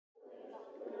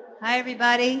Hi,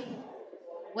 everybody.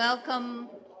 Welcome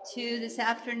to this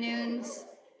afternoon's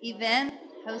event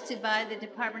hosted by the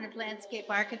Department of Landscape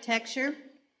Architecture.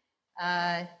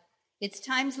 It's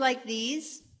times like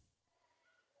these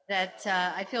that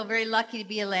I feel very lucky to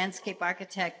be a landscape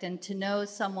architect and to know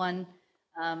someone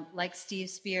like Steve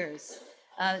Spears.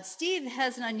 Steve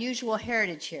has an unusual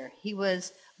heritage here. He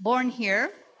was born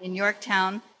here in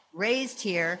Yorktown, raised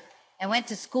here, and went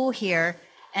to school here.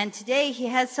 And today he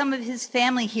has some of his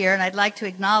family here, and I'd like to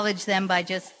acknowledge them by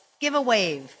just give a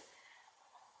wave.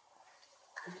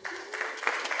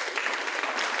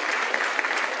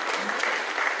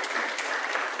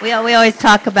 We always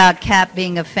talk about CAP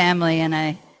being a family, and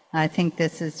I think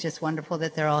this is just wonderful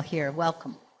that they're all here.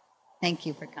 Welcome. Thank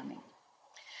you for coming.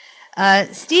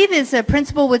 Steve is a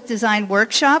principal with Design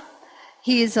Workshop.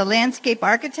 He is a landscape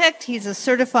architect. He's a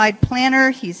certified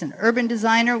planner. He's an urban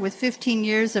designer with 15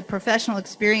 years of professional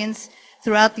experience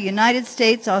throughout the United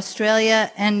States,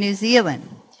 Australia, and New Zealand,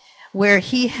 where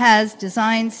he has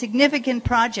designed significant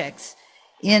projects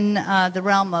in the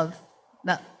realm of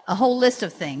a whole list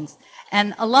of things.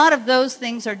 And a lot of those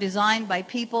things are designed by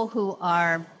people who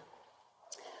are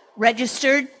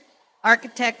registered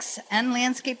architects and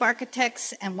landscape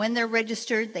architects, and when they're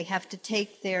registered, they have to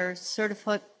take their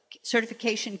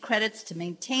certification credits to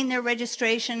maintain their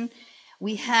registration.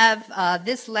 We have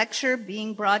this lecture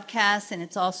being broadcast, and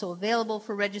it's also available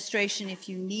for registration if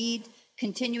you need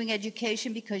continuing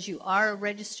education because you are a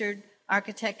registered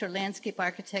architect or landscape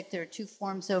architect. There are two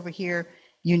forms over here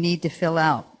you need to fill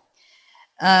out.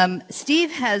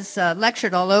 Steve has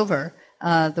lectured all over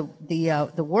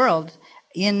the world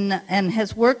and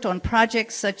has worked on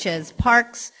projects such as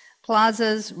parks,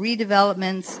 plazas,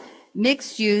 redevelopments,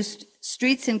 mixed use,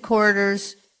 streets and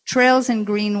corridors, trails and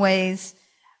greenways,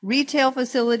 retail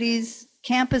facilities,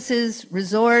 campuses,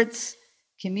 resorts,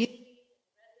 community,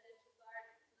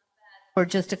 for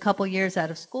just a couple years out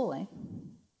of school, eh?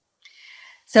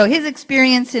 So his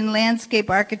experience in landscape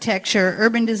architecture,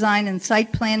 urban design, and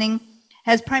site planning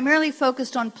has primarily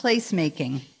focused on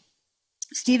placemaking.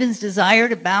 Stephen's desire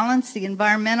to balance the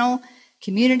environmental,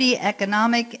 community,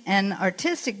 economic, and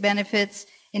artistic benefits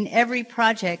in every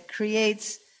project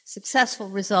creates successful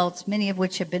results, many of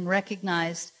which have been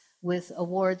recognized with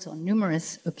awards on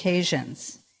numerous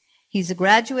occasions. He's a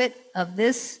graduate of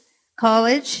this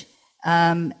college.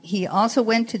 He also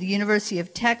went to the University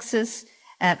of Texas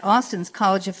at Austin's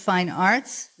College of Fine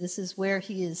Arts. This is where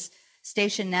he is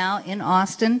stationed now, in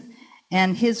Austin.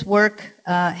 And his work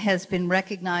has been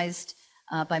recognized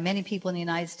by many people in the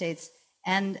United States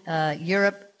and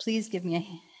Europe. Please give me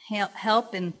a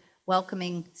help in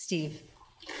welcoming Steve.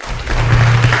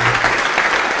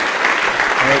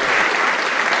 Great.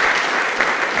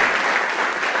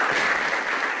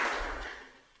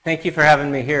 Thank you for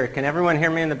having me here. Can everyone hear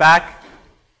me in the back?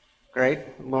 Great.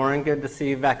 Lauren, good to see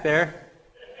you back there.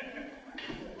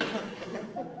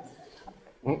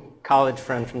 College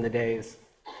friend from the days.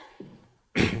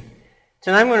 Tonight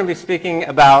I'm going to be speaking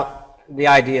about the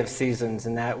idea of seasons,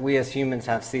 and that we as humans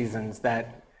have seasons,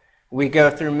 that we go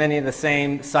through many of the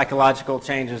same psychological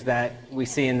changes that we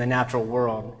see in the natural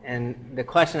world. And the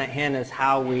question at hand is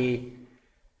how we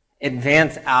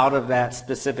advance out of that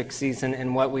specific season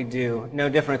and what we do. No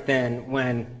different than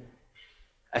when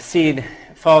a seed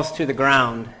falls to the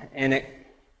ground and it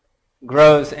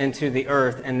grows into the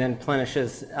earth and then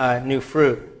plenishes new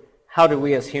fruit. How do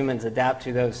we as humans adapt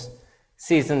to those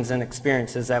seasons and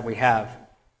experiences that we have?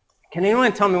 Can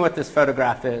anyone tell me what this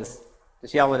photograph is?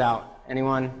 Just yell it out.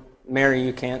 Anyone? Mary,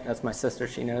 you can't. That's my sister.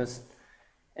 She knows.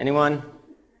 Anyone?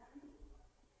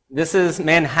 This is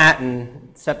Manhattan,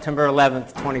 September 11th,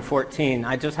 2014.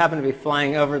 I just happened to be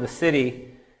flying over the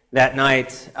city that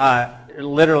night,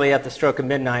 literally at the stroke of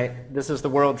midnight. This is the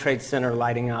World Trade Center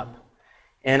lighting up.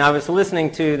 And I was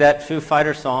listening to that Foo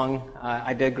Fighters song.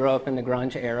 I did grow up in the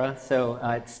grunge era, so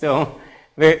it's still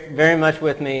very, very much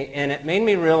with me. And it made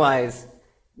me realize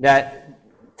that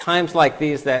times like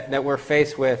these that we're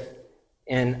faced with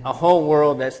in a whole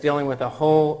world that's dealing with a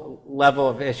whole level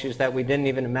of issues that we didn't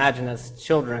even imagine as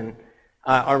children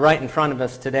are right in front of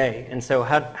us today. And so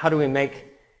how do we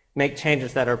make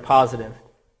changes that are positive?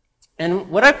 And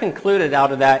what I've concluded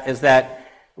out of that is that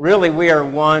really we are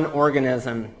one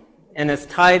organism, and it's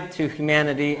tied to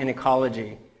humanity and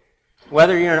ecology.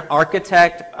 Whether you're an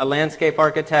architect, a landscape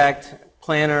architect,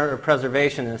 planner, or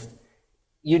preservationist,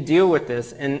 you deal with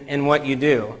this in what you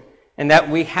do. And that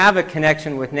we have a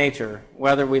connection with nature,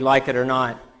 whether we like it or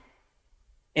not.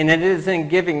 And it is in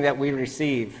giving that we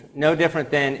receive, no different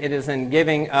than it is in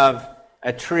giving of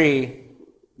a tree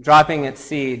dropping its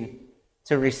seed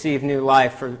to receive new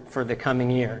life for the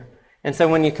coming year. And so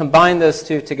when you combine those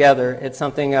two together, it's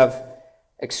something of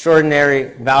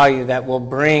extraordinary value that will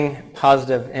bring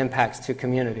positive impacts to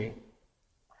community.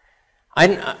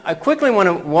 I quickly want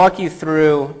to walk you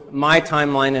through my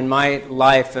timeline and my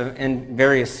life in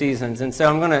various seasons. And so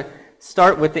I'm going to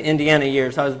start with the Indiana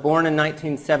years. I was born in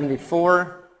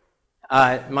 1974.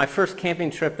 My first camping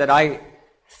trip that I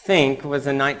think was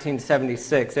in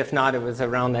 1976. If not, it was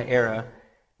around that era.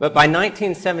 But by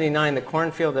 1979, the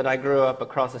cornfield that I grew up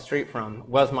across the street from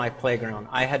was my playground.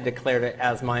 I had declared it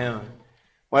as my own.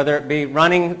 Whether it be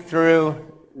running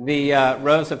through the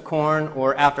rows of corn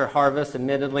or after harvest,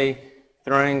 admittedly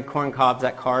throwing corn cobs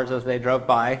at cars as they drove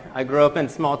by. I grew up in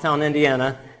small town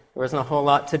Indiana. There wasn't a whole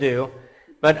lot to do.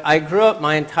 But I grew up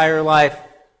my entire life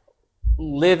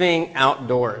living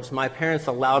outdoors. My parents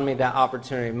allowed me that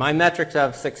opportunity. My metrics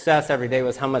of success every day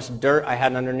was how much dirt I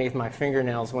had underneath my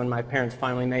fingernails when my parents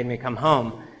finally made me come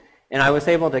home. And I was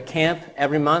able to camp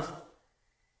every month.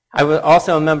 I was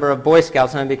also a member of Boy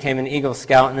Scouts, and I became an Eagle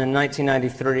Scout, and in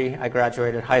 1993 I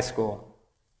graduated high school.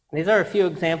 These are a few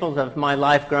examples of my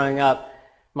life growing up.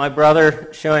 My brother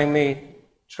showing me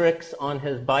tricks on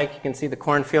his bike. You can see the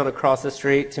cornfield across the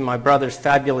street, to my brother's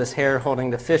fabulous hair holding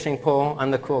the fishing pole.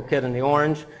 I'm the cool kid in the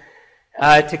orange.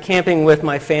 To camping with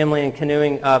my family and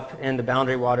canoeing up in the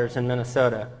Boundary Waters in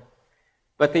Minnesota.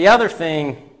 But the other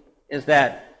thing is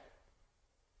that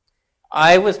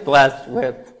I was blessed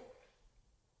with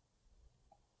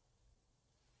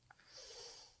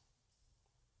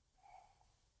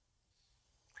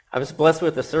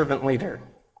a servant leader.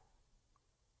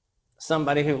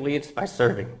 Somebody who leads by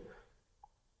serving.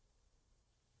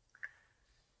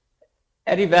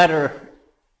 Eddie Vedder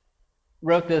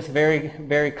wrote this very,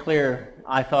 very clear,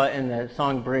 I thought, in the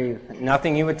song Breathe.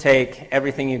 Nothing you would take,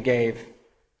 everything you gave.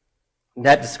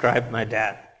 That described my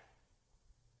dad.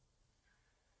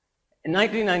 In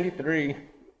 1993,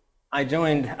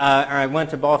 I went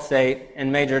to Ball State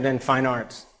and majored in fine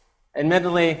arts.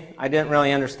 Admittedly, I didn't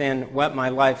really understand what my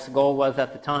life's goal was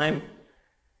at the time.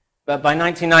 But by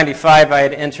 1995, I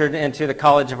had entered into the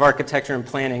College of Architecture and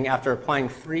Planning after applying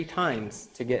 3 times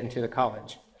to get into the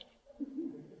college.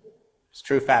 It's a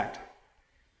true fact.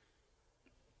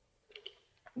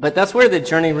 But that's where the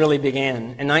journey really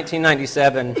began. In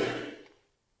 1997,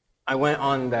 I went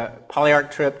on the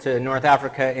polyarch trip to North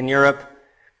Africa and Europe.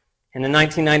 And in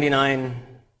 1999,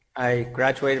 I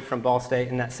graduated from Ball State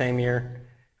in that same year.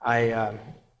 I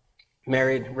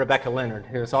married Rebecca Leonard,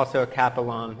 who is also a CAP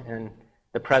alum and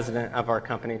the president of our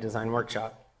company, Design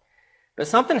Workshop. But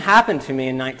something happened to me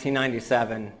in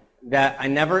 1997 that I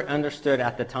never understood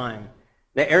at the time.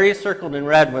 The area circled in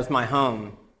red was my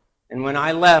home. And when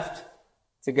I left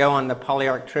to go on the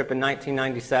polyarch trip in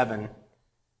 1997,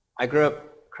 I grew up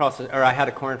I had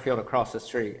a cornfield across the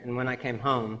street. And when I came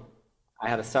home, I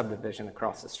had a subdivision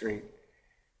across the street.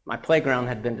 My playground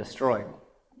had been destroyed.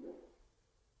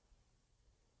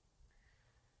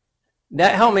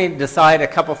 That helped me decide a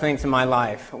couple things in my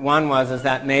life. One was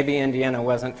that maybe Indiana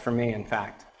wasn't for me, in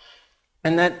fact.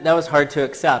 And that was hard to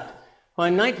accept. Well,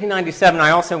 in 1997, I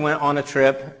also went on a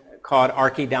trip called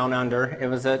Archie Down Under. It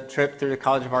was a trip through the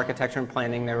College of Architecture and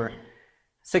Planning. There were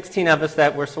 16 of us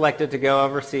that were selected to go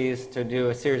overseas to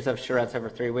do a series of charrettes over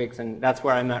 3 weeks, and that's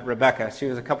where I met Rebecca. She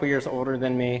was a couple years older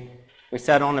than me. We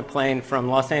sat on a plane from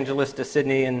Los Angeles to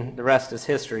Sydney, and the rest is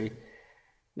history.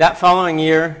 That following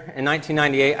year, in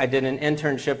 1998, I did an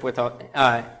internship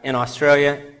in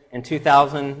Australia. In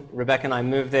 2000, Rebecca and I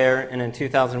moved there, and in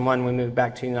 2001, we moved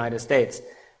back to the United States.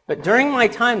 But during my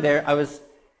time there, I was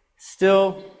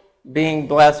still being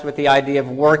blessed with the idea of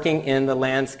working in the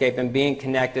landscape and being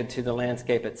connected to the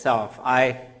landscape itself.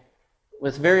 I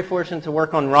was very fortunate to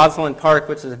work on Rosalind Park,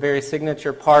 which is a very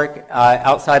signature park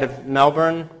outside of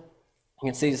Melbourne. You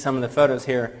can see some of the photos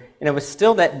here. And it was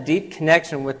still that deep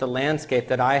connection with the landscape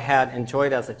that I had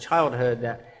enjoyed as a childhood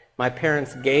that my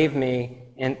parents gave me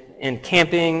in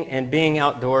camping and being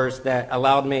outdoors that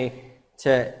allowed me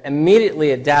to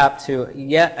immediately adapt to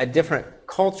yet a different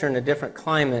culture and a different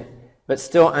climate, but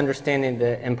still understanding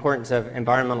the importance of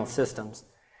environmental systems.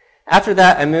 After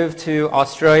that, I moved to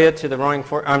Australia,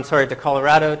 to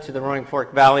Colorado, to the Roaring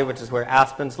Fork Valley, which is where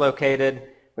Aspen's located.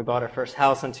 We bought our first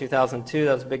house in 2002.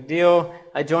 That was a big deal.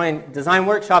 I joined Design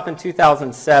Workshop in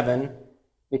 2007,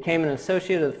 became an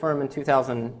associate of the firm in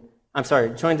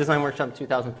joined Design Workshop in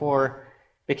 2004,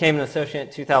 became an associate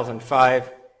in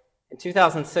 2005. In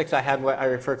 2006, I had what I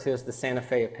refer to as the Santa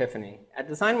Fe Epiphany. At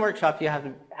Design Workshop, you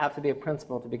have to be a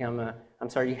principal to become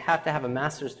you have to have a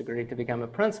master's degree to become a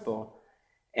principal.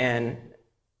 And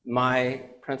my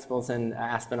principals in the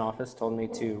Aspen office told me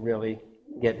to really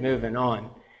get moving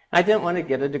on. I didn't want to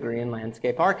get a degree in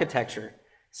landscape architecture.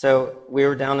 So we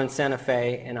were down in Santa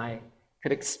Fe, and I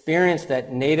could experience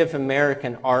that Native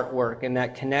American artwork and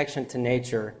that connection to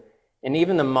nature, and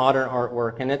even the modern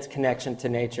artwork and its connection to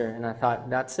nature. And I thought,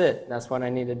 that's it. That's what I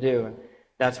need to do. And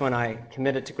that's when I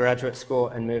committed to graduate school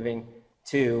and moving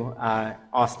to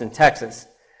Austin, Texas.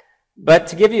 But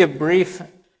to give you a brief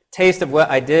taste of what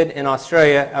I did in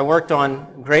Australia, I worked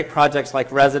on great projects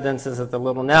like Residences at the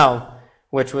Little Nell,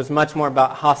 which was much more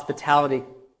about hospitality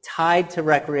tied to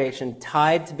recreation,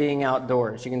 tied to being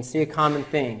outdoors. You can see a common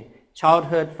theme: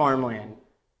 childhood farmland,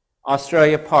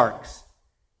 Australia parks,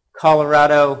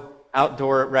 Colorado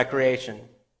outdoor recreation.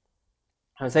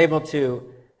 I was able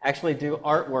to actually do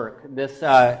artwork. This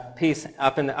piece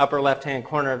up in the upper left-hand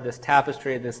corner of this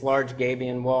tapestry, this large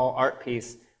Gabion wall art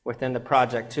piece within the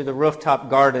project, to the rooftop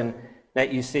garden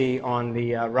that you see on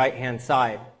the right-hand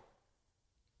side.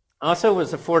 I also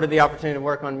was afforded the opportunity to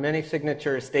work on many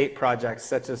signature estate projects,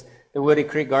 such as the Woody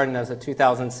Creek Garden as a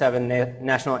 2007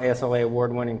 National ASLA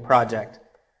award-winning project,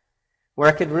 where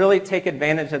I could really take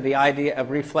advantage of the idea of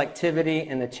reflectivity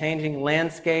in the changing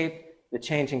landscape, the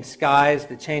changing skies,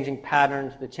 the changing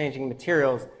patterns, the changing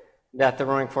materials that the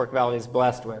Roaring Fork Valley is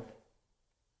blessed with.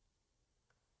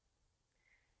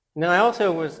 And then I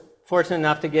also was fortunate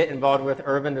enough to get involved with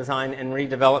urban design and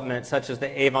redevelopment, such as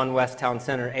the Avon West Town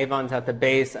Center. Avon's at the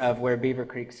base of where Beaver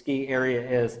Creek ski area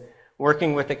is,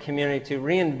 working with the community to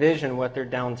re-envision what their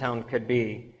downtown could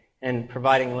be and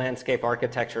providing landscape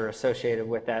architecture associated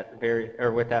with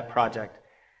that project.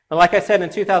 But like I said, in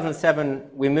 2007,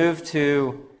 we moved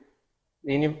to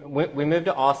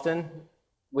Austin.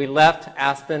 We left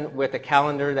Aspen with a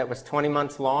calendar that was 20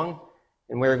 months long,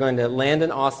 and we were going to land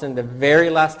in Austin the very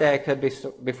last day I could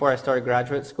before I started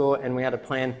graduate school, and we had a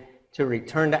plan to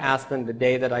return to Aspen the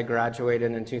day that I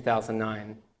graduated in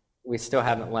 2009. We still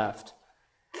haven't left.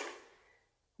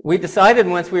 We decided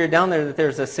once we were down there that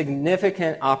there's a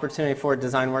significant opportunity for a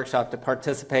design workshop to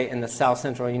participate in the South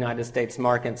Central United States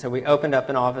market, so we opened up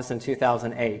an office in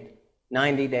 2008,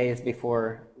 90 days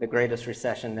before the greatest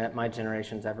recession that my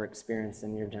generation's ever experienced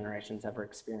and your generation's ever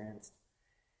experienced.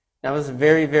 That was a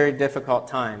very, very difficult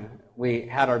time. We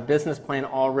had our business plan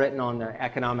all written on the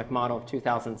economic model of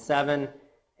 2007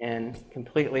 and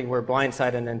completely were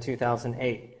blindsided in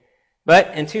 2008.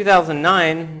 But in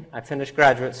 2009, I finished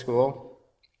graduate school.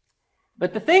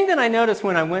 But the thing that I noticed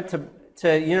when I went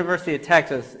to University of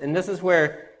Texas, and this is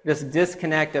where this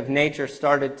disconnect of nature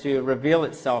started to reveal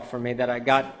itself for me that I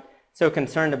got so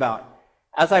concerned about.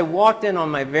 As I walked in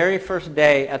on my very first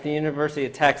day at the University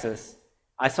of Texas,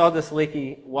 I saw this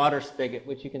leaky water spigot,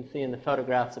 which you can see in the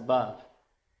photographs above.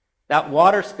 That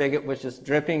water spigot was just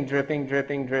dripping, dripping,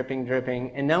 dripping, dripping,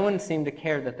 dripping, and no one seemed to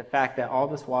care that the fact that all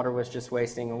this water was just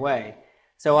wasting away.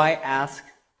 So I asked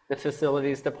the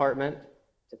facilities department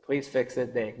to please fix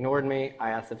it. They ignored me. I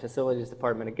asked the facilities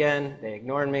department again. They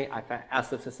ignored me. I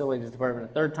asked the facilities department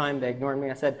a third time. They ignored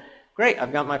me. I said, great,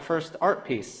 I've got my first art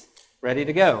piece ready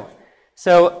to go.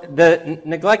 So the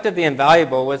neglect of the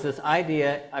invaluable was this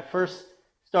idea. I first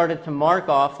started to mark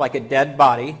off like a dead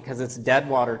body, because it's dead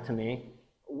water to me,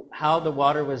 how the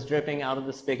water was dripping out of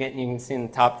the spigot, and you can see in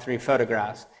the top 3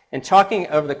 photographs. And chalking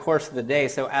over the course of the day,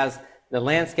 so as the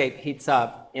landscape heats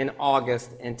up in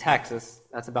August in Texas,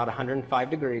 that's about 105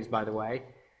 degrees, by the way,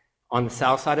 on the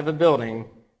south side of a building,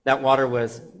 that water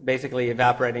was basically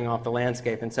evaporating off the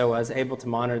landscape, and so I was able to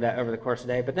monitor that over the course of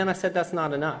the day. But then I said, that's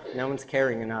not enough. No one's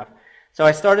caring enough. So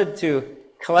I started to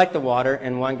collect the water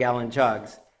in 1-gallon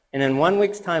jugs. And in 1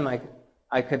 week's time,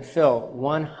 I could fill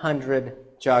 100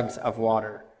 jugs of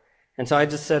water. And so I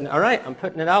just said, all right, I'm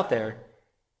putting it out there.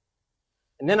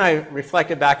 And then I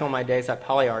reflected back on my days at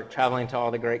PolyArt, traveling to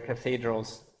all the great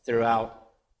cathedrals throughout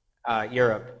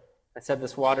Europe. I said,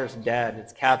 this water's dead,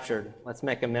 it's captured. Let's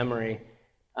make a memory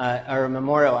or a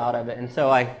memorial out of it. And so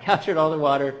I captured all the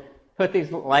water, put these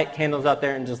light candles out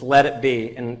there, and just let it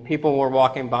be. And people were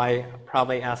walking by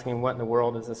probably asking, what in the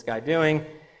world is this guy doing?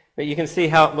 But you can see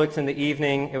how it looks in the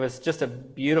evening. It was just a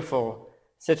beautiful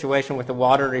situation with the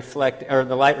water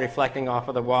the light reflecting off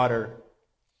of the water.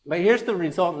 But here's the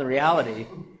result and the reality,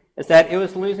 is that it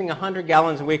was losing 100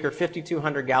 gallons a week, or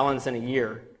 5,200 gallons in a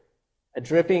year. A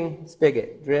dripping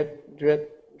spigot, drip,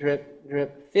 drip, drip,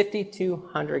 drip,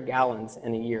 5,200 gallons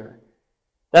in a year.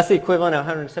 That's the equivalent of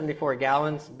 174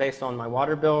 gallons based on my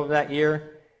water bill of that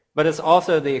year, but it's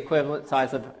also the equivalent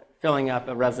size of filling up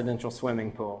a residential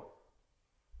swimming pool.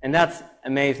 And that's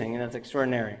amazing, and that's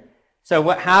extraordinary. So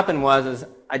what happened was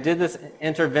I did this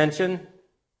intervention,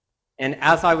 and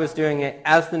as I was doing it,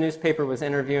 as the newspaper was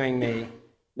interviewing me,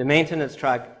 the maintenance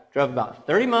truck drove about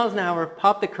 30 miles an hour,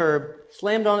 popped the curb,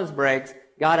 slammed on his brakes,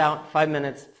 got out 5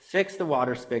 minutes, fixed the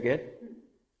water spigot,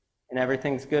 and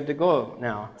everything's good to go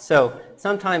now. So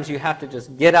sometimes you have to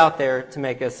just get out there to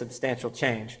make a substantial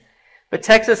change. But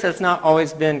Texas has not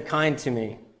always been kind to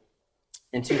me.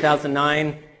 In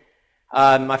 2009,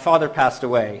 my father passed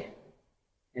away.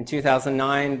 In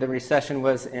 2009, the recession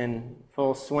was in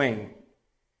full swing.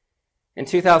 In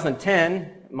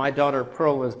 2010, my daughter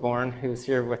Pearl was born, who's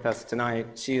here with us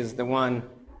tonight. She is the one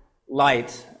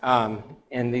light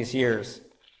in these years.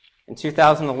 In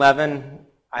 2011,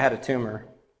 I had a tumor,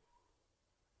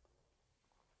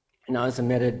 and I was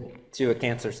admitted to a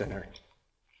cancer center.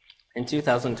 In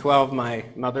 2012, my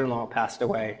mother-in-law passed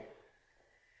away.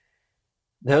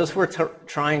 Those were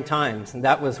trying times, and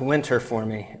that was winter for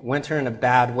me, winter in a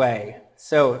bad way.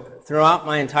 So throughout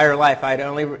my entire life, I'd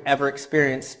only ever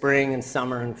experienced spring and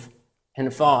summer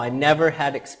and fall. I never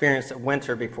had experienced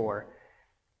winter before.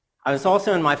 I was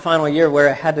also in my final year where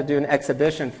I had to do an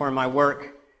exhibition for my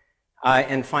work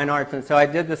in fine arts, and so I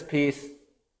did this piece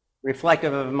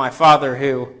reflective of my father,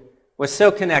 who was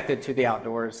so connected to the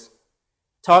outdoors,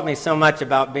 taught me so much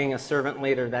about being a servant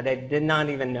leader that I did not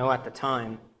even know at the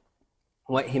time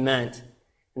what he meant.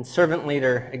 And servant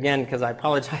leader, again, because I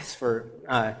apologize for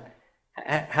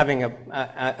having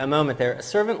a moment there. A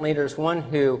servant leader is one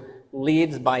who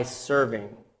leads by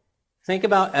serving. Think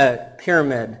about a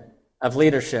pyramid of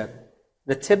leadership.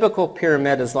 The typical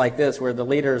pyramid is like this, where the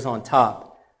leader is on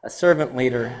top. A servant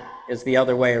leader is the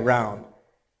other way around.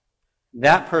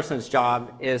 That person's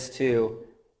job is to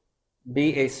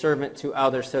be a servant to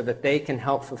others so that they can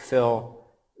help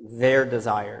fulfill their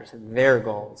desires, their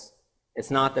goals.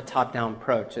 It's not the top-down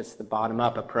approach, it's the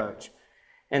bottom-up approach.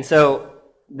 And so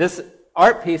this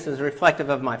art piece is reflective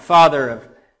of my father, of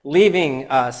leaving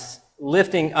us,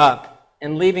 lifting up,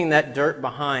 and leaving that dirt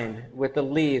behind with the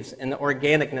leaves and the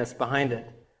organicness behind it.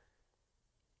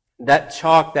 That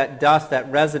chalk, that dust,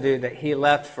 that residue that he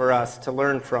left for us to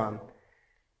learn from.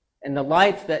 And the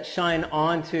lights that shine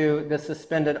onto the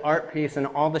suspended art piece and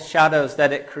all the shadows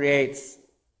that it creates,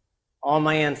 all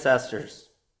my ancestors.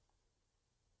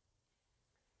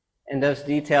 And those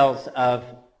details of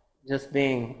just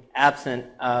being absent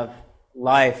of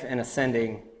life and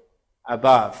ascending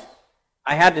above.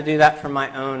 I had to do that for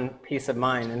my own peace of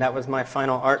mind, and that was my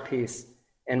final art piece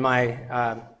in my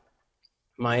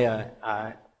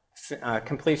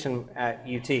completion at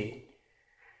UT.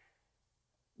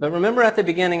 But remember at the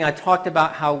beginning I talked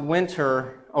about how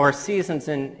winter, or seasons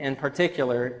in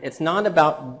particular, it's not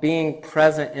about being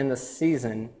present in the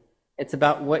season, it's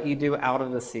about what you do out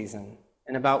of the season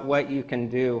and about what you can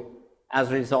do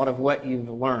as a result of what you've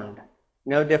learned.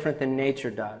 No different than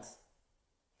nature does.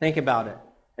 Think about it.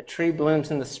 A tree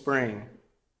blooms in the spring.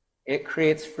 It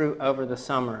creates fruit over the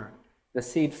summer. The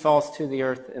seed falls to the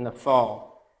earth in the fall.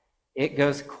 It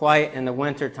goes quiet in the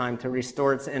wintertime to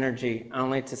restore its energy,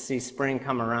 only to see spring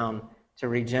come around to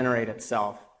regenerate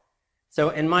itself. So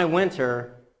in my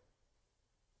winter,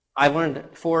 I learned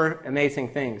 4 amazing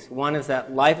things. One is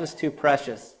that life is too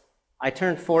precious. I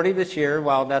turned 40 this year.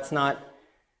 While that's not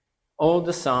old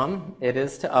to some, it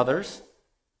is to others.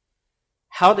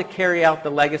 How to carry out the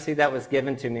legacy that was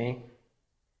given to me.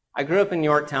 I grew up in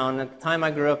Yorktown. At the time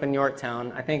I grew up in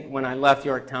Yorktown, I think when I left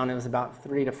Yorktown, it was about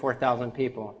 3,000 to 4,000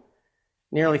 people.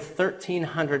 Nearly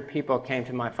 1,300 people came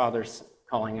to my father's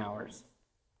calling hours.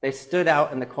 They stood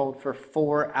out in the cold for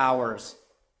 4 hours,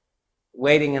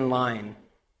 waiting in line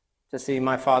to see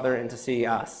my father and to see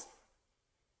us.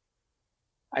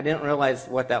 I didn't realize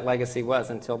what that legacy was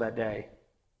until that day.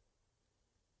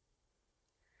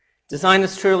 Design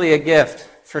is truly a gift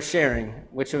for sharing,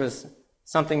 which was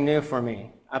something new for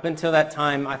me. Up until that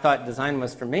time, I thought design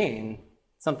was for me, and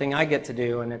something I get to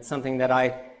do, and it's something that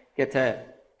I get to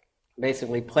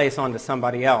basically place onto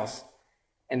somebody else,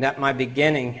 and that my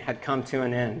beginning had come to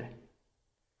an end.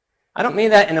 I don't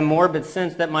mean that in a morbid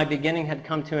sense that my beginning had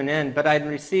come to an end, but I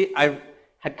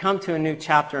had come to a new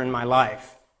chapter in my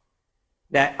life,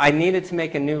 that I needed to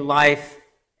make a new life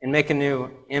and make a new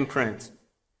imprint.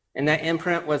 And that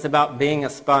imprint was about being a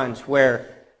sponge, where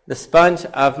the sponge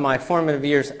of my formative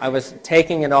years, I was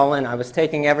taking it all in. I was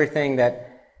taking everything that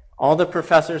all the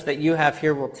professors that you have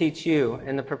here will teach you,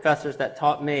 and the professors that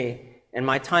taught me, and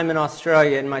my time in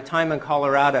Australia, and my time in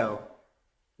Colorado,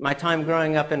 my time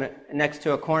growing up next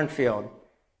to a cornfield.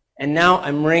 And now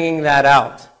I'm wringing that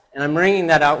out. And I'm wringing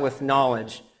that out with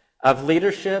knowledge of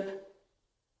leadership,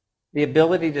 the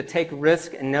ability to take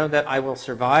risk and know that I will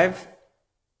survive,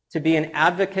 to be an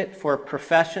advocate for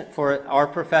our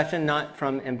profession, not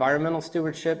from environmental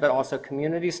stewardship, but also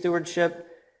community stewardship.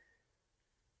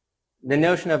 The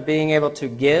notion of being able to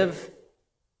give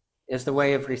is the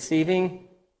way of receiving,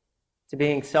 to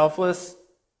being selfless,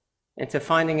 and to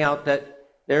finding out that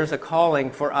there's a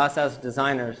calling for us as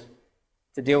designers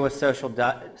to deal with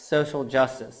social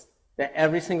justice, that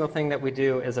every single thing that we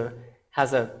do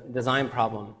has a design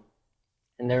problem.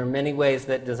 And there are many ways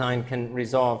that design can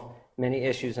resolve many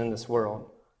issues in this world.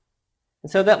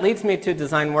 And so that leads me to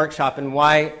Design Workshop and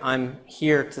why I'm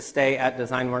here to stay at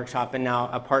Design Workshop and now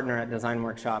a partner at Design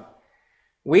Workshop.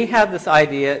 We have this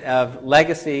idea of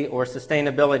legacy or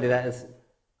sustainability that is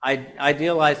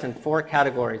idealized in 4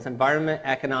 categories: environment,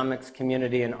 economics,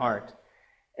 community, and art.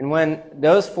 And when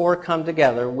those 4 come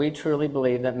together, we truly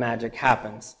believe that magic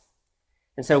happens.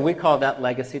 And so we call that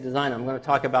legacy design. I'm going to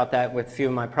talk about that with a few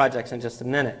of my projects in just a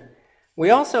minute. We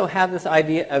also have this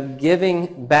idea of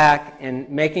giving back and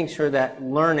making sure that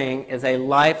learning is a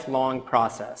lifelong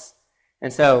process.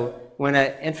 And so when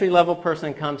an entry-level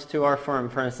person comes to our firm,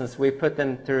 for instance, we put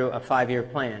them through a 5-year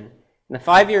plan. And the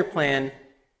 5-year plan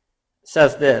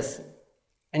says this: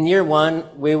 in year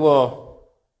 1, we will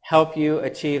help you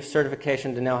achieve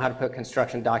certification to know how to put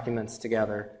construction documents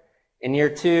together. In year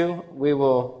 2, we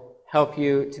will help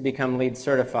you to become LEED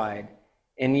certified.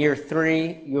 In year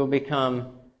 3, you'll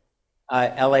become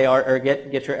LAR, or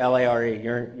get your LARE,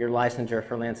 your licensure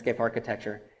for landscape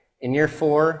architecture. In year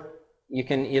 4, you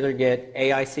can either get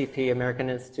AICP, American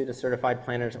Institute of Certified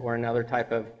Planners, or another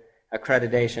type of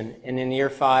accreditation. And in year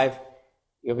 5,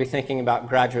 you'll be thinking about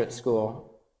graduate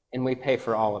school, and we pay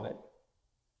for all of it.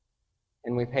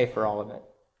 And we pay for all of it.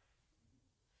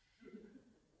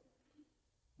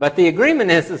 But the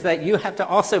agreement is that you have to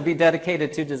also be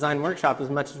dedicated to Design Workshop as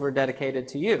much as we're dedicated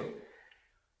to you.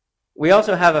 We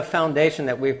also have a foundation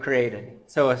that we've created.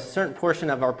 So a certain portion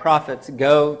of our profits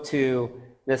go to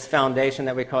this foundation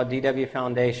that we call DW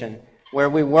Foundation, where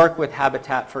we work with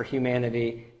Habitat for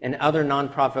Humanity and other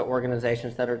nonprofit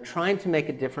organizations that are trying to make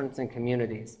a difference in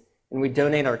communities. And we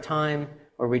donate our time,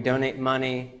 or we donate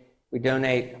money, we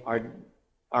donate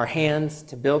our hands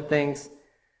to build things.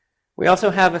 We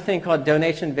also have a thing called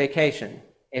donation vacation.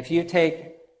 If you take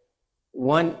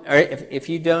if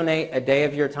you donate a day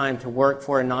of your time to work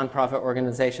for a nonprofit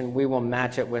organization, we will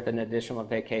match it with an additional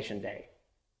vacation day.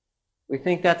 We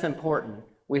think that's important.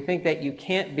 We think that you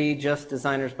can't be just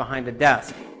designers behind a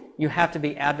desk. You have to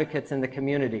be advocates in the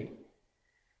community.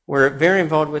 We're very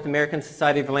involved with American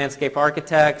Society of Landscape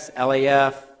Architects,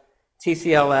 LAF,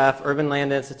 TCLF, Urban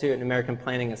Land Institute, and American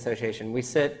Planning Association. We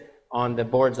sit on the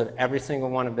boards of every single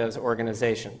one of those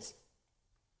organizations.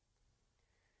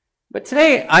 But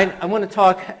today, I want to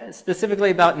talk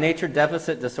specifically about nature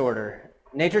deficit disorder.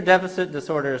 Nature deficit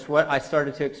disorder is what I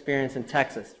started to experience in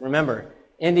Texas. Remember,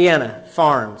 Indiana,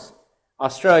 farms;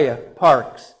 Australia,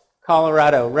 parks;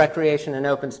 Colorado, recreation and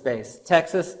open space;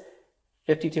 Texas,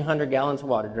 5,200 gallons of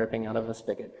water dripping out of a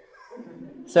spigot.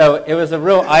 So it was a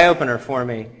real eye-opener for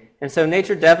me. And so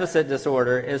nature deficit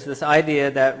disorder is this idea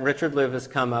that Richard Louv has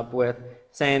come up with,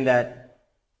 saying that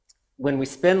when we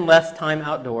spend less time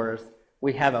outdoors,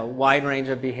 we have a wide range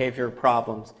of behavior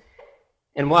problems.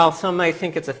 And while some may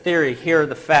think it's a theory, here are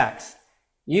the facts.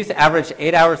 Youth average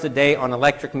 8 hours a day on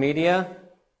electric media,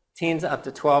 teens up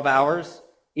to 12 hours,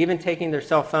 even taking their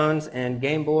cell phones and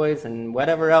Game Boys and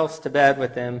whatever else to bed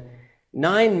with them.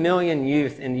 9 million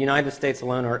youth in the United States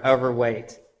alone are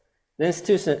overweight. The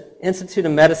Institute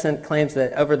of Medicine claims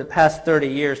that over the past 30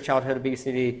 years, childhood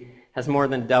obesity has more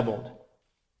than doubled.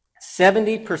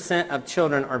 70% of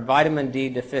children are vitamin D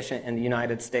deficient in the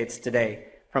United States today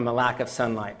from a lack of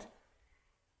sunlight.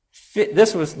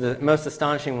 This was the most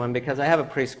astonishing one because I have a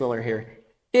preschooler here.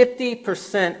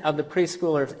 50% of the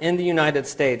preschoolers in the United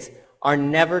States are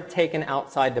never taken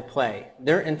outside to play.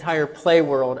 Their entire play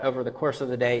world over the course of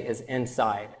the day is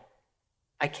inside.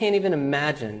 I can't even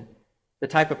imagine the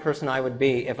type of person I would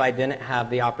be if I didn't have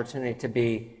the opportunity to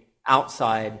be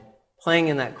outside, playing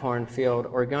in that cornfield,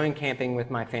 or going camping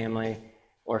with my family,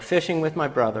 or fishing with my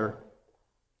brother.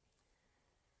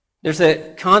 There's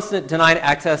a constant denied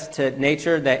access to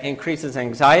nature that increases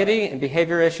anxiety and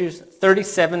behavior issues.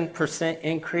 37%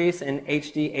 increase in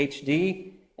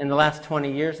ADHD in the last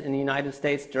 20 years in the United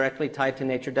States, directly tied to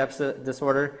nature deficit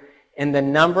disorder. And the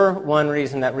number one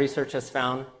reason that research has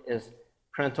found is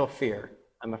parental fear.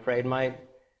 I'm afraid my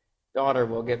daughter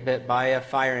will get bit by a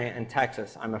fire ant in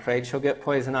Texas. I'm afraid she'll get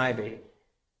poison ivy.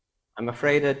 I'm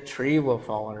afraid a tree will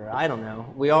fall on her. I don't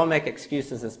know. We all make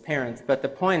excuses as parents, but the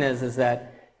point is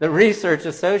that the research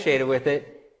associated with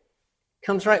it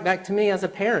comes right back to me as a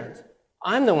parent.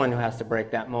 I'm the one who has to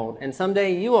break that mold, and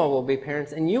someday you all will be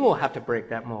parents and you will have to break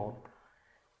that mold.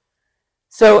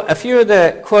 So a few of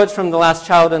the quotes from The Last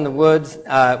Child in the Woods,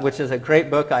 which is a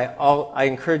great book. I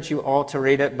encourage you all to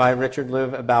read it, by Richard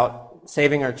Louv, about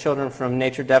saving our children from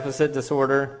nature deficit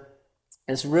disorder.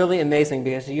 It's really amazing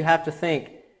because you have to think,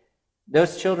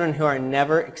 those children who are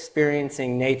never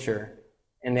experiencing nature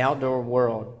in the outdoor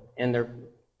world in their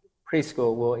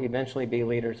preschool will eventually be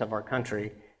leaders of our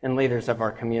country and leaders of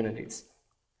our communities.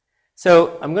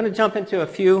 So I'm going to jump into a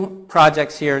few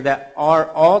projects here that are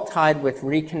all tied with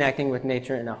reconnecting with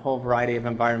nature in a whole variety of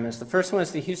environments. The first one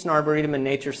is the Houston Arboretum and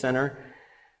Nature Center,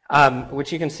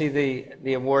 which you can see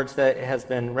the awards that it has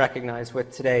been recognized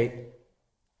with today.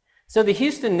 So the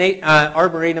Houston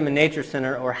Arboretum and Nature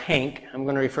Center, or HANC, I'm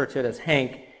going to refer to it as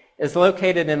HANC, is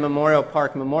located in Memorial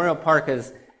Park. Memorial Park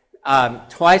is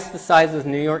twice the size of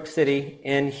New York City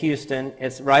in Houston.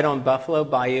 It's right on Buffalo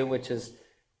Bayou, which is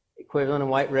equivalent of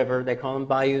White River. They call them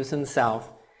bayous in the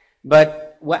south.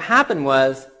 But what happened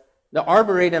was the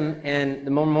Arboretum and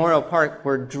the Memorial Park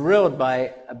were drilled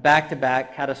by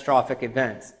back-to-back catastrophic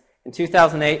events. In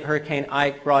 2008, Hurricane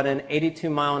Ike brought in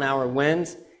 82-mile-an-hour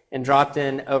winds and dropped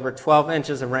in over 12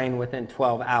 inches of rain within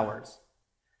 12 hours.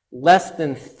 Less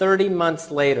than 30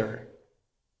 months later,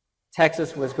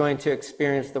 Texas was going to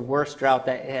experience the worst drought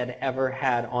that it had ever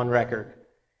had on record.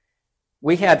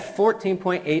 We had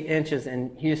 14.8 inches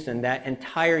in Houston that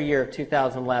entire year of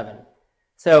 2011.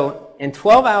 So in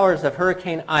 12 hours of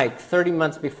Hurricane Ike, 30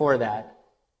 months before that,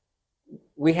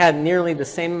 we had nearly the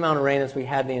same amount of rain as we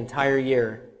had the entire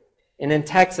year. And in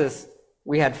Texas,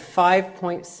 we had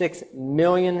 5.6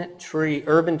 million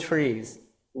urban trees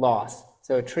lost.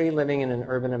 So a tree living in an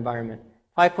urban environment.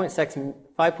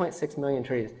 5.6 million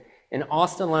trees. In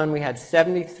Austin alone, we had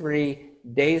 73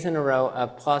 days in a row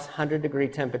of plus 100-degree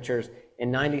temperatures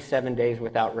and 97 days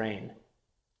without rain.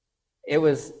 It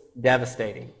was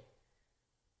devastating.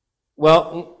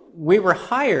 Well, we were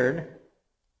hired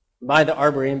by the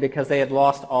Arboretum because they had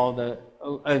lost all the,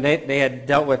 they had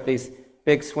dealt with these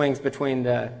big swings between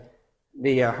the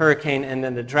hurricane and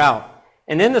then the drought.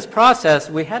 And in this process,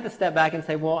 we had to step back and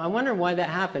say, well, I wonder why that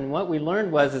happened. What we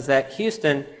learned is that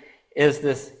Houston is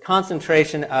this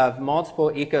concentration of multiple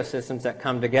ecosystems that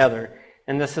come together.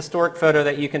 And this historic photo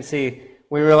that you can see,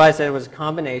 we realized that it was a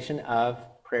combination of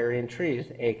prairie and trees,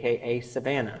 aka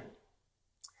savanna.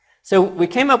 So we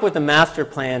came up with a master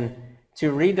plan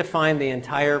to redefine the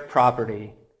entire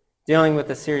property, dealing with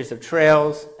a series of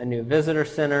trails, a new visitor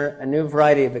center, a new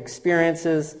variety of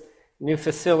experiences, new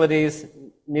facilities,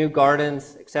 new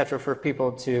gardens, etc., for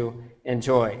people to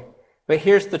enjoy. But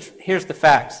here's the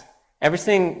facts.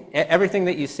 Everything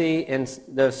that you see in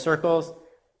those circles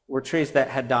were trees that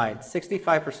had died.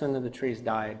 65% of the trees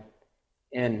died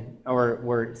or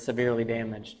were severely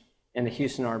damaged in the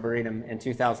Houston Arboretum in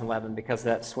 2011 because of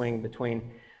that swing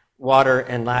between water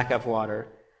and lack of water.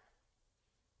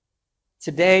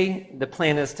 Today, the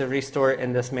plan is to restore it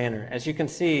in this manner. As you can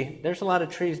see, there's a lot of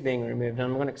trees being removed, and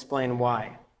I'm going to explain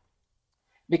why.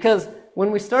 Because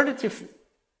when we started to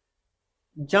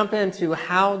jump into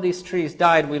how these trees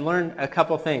died, we learned a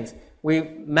couple things. We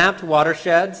mapped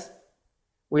watersheds,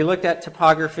 we looked at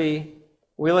topography,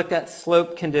 we looked at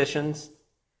slope conditions,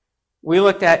 we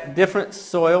looked at different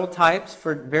soil types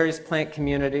for various plant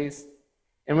communities,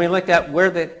 and we looked at where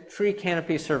the tree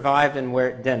canopy survived and where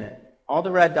it didn't. All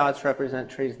the red dots represent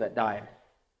trees that died.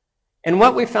 And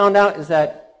what we found out is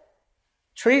that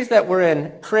trees that were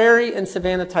in prairie and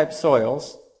savanna type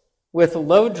soils with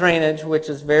low drainage, which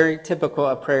is very typical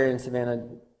of prairie and savanna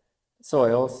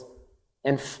soils,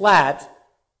 and flat,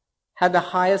 had the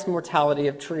highest mortality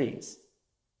of trees.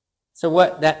 So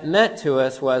what that meant to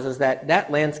us was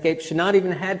that landscape should not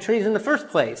even have had trees in the first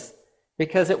place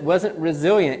because it wasn't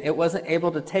resilient. It wasn't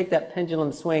able to take that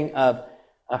pendulum swing of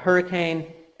a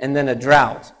hurricane and then a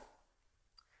drought.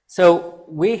 So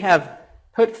we have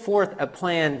put forth a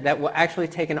plan that will actually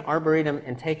take an arboretum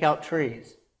and take out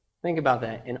trees. Think about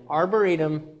that, an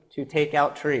arboretum to take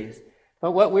out trees.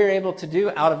 But what we were able to do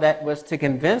out of that was to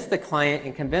convince the client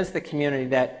and convince the community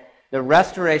that the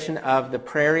restoration of the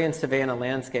prairie and savanna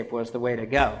landscape was the way to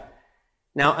go.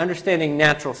 Now, understanding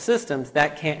natural systems,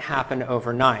 that can't happen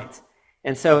overnight.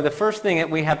 And so the first thing that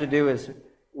we have to do is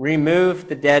remove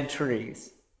the dead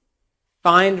trees.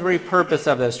 Find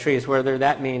repurpose of those trees, whether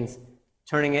that means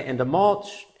turning it into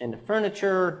mulch, into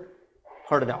furniture,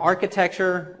 part of the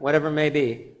architecture, whatever it may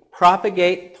be.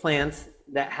 Propagate plants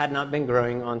that had not been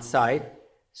growing on site.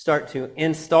 Start to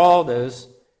install those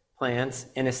plants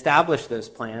and establish those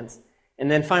plants. And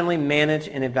then finally manage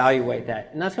and evaluate that.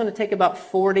 And that's going to take about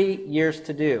 40 years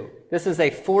to do. This is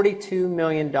a $42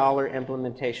 million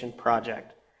implementation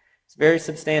project. It's very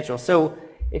substantial. So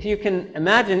if you can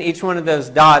imagine each one of those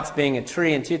dots being a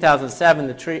tree, in 2007,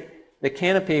 the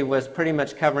canopy was pretty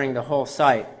much covering the whole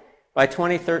site. By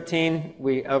 2013,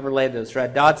 we overlaid those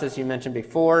red dots, as you mentioned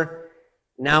before.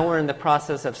 Now we're in the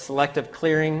process of selective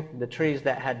clearing the trees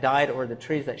that had died or the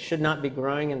trees that should not be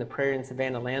growing in the prairie and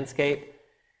savanna landscape,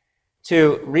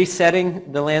 to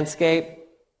resetting the landscape,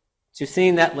 to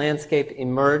seeing that landscape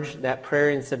emerge, that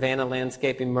prairie and savanna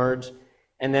landscape emerge,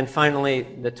 and then finally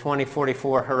the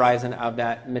 2044 horizon of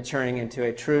that maturing into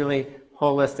a truly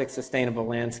holistic, sustainable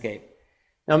landscape.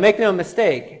 Now make no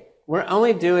mistake, we're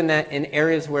only doing that in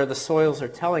areas where the soils are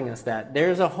telling us that.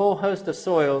 There's a whole host of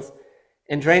soils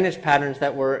and drainage patterns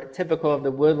that were typical of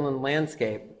the woodland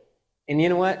landscape. And you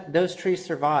know what? Those trees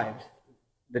survived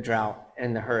the drought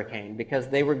and the hurricane because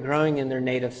they were growing in their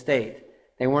native state.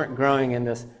 They weren't growing in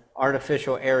this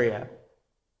artificial area.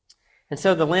 And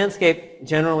so the landscape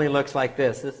generally looks like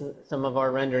this. This is some of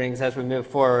our renderings as we move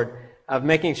forward of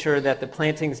making sure that the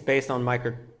plantings based on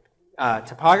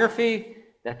topography,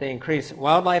 that they increase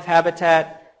wildlife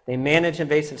habitat, they manage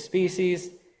invasive species.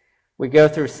 We go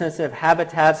through sensitive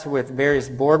habitats with various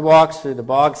boardwalks through the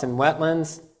bogs and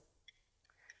wetlands.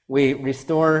 We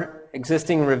restore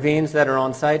existing ravines that are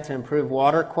on site to improve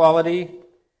water quality.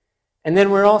 And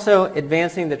then we're also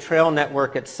advancing the trail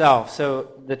network itself.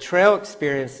 So the trail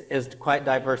experience is quite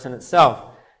diverse in itself.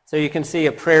 So you can see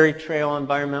a prairie trail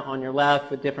environment on your left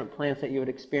with different plants that you would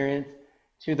experience,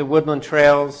 to the woodland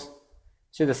trails,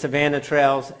 to the savanna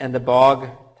trails, and the bog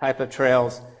type of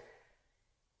trails.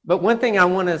 But one thing I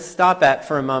want to stop at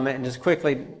for a moment and just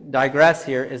quickly digress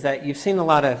here is that you've seen a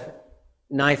lot of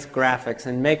nice graphics,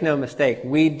 and make no mistake,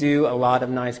 we do a lot of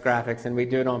nice graphics and we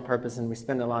do it on purpose and we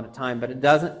spend a lot of time, but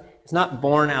it's not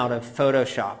born out of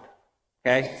Photoshop,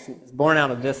 okay? It's born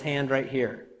out of this hand right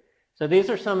here. So these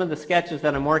are some of the sketches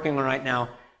that I'm working on right now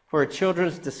for a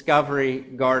children's discovery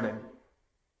garden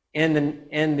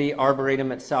in the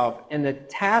Arboretum itself. And the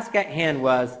task at hand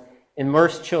was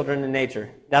immerse children in nature.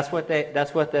 That's what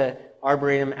the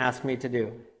Arboretum asked me to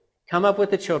do. Come up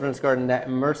with a children's garden that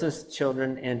immerses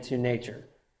children into nature.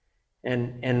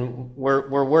 And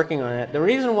we're working on it. The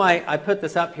reason why I put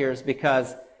this up here is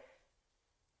because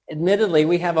admittedly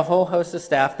we have a whole host of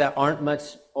staff that aren't much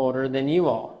older than you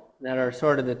all, that are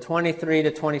sort of the 23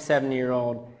 to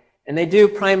 27-year-old, and they do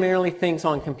primarily things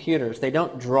on computers. They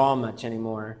don't draw much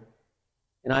anymore.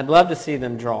 And I'd love to see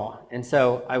them draw. And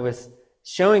so I was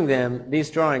showing them these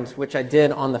drawings, which I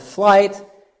did on the flight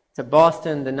to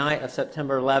Boston the night of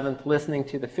September 11th, listening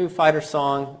to the Foo Fighters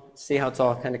song. See how it's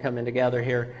all kind of coming together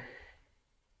here.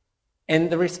 And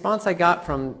the response I got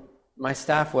from my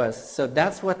staff was, so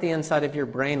that's what the inside of your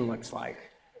brain looks like.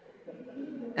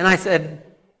 And I said,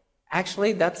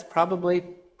 actually, that's probably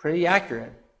pretty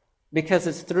accurate, because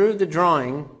it's through the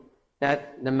drawing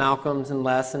that the Malcolms and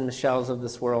Les and Michelles of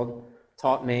this world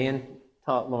taught me and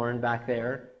taught Lauren back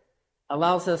there,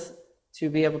 allows us to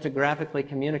be able to graphically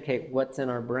communicate what's in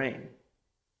our brain.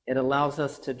 It allows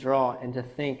us to draw and to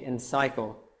think and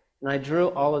cycle. And I drew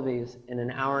all of these in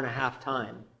an hour and a half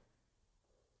time.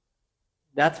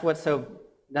 That's what's so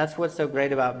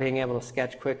great about being able to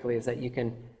sketch quickly, is that you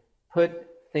can put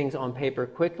things on paper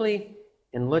quickly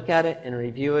and look at it and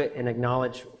review it and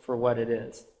acknowledge for what it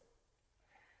is.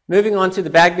 Moving on to the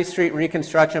Bagby Street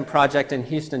Reconstruction Project in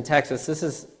Houston, Texas. This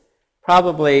is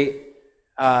probably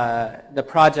the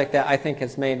project that I think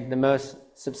has made the most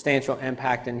substantial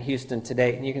impact in Houston to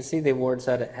date. And you can see the awards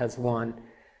that it has won,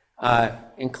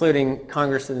 including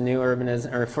Congress of the New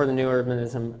Urbanism, or for the New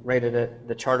Urbanism, rated it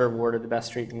the Charter Award of the Best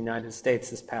Street in the United States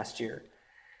this past year.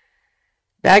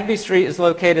 Bagby Street is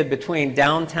located between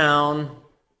downtown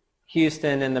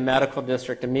Houston and the medical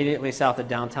district immediately south of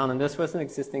downtown, and this was an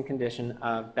existing condition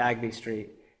of Bagby Street.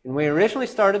 And we originally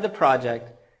started the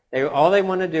project, all they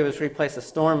wanted to do was replace a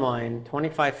storm line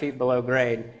 25 feet below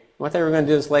grade. What they were going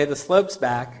to do is lay the slopes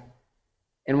back,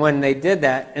 and when they did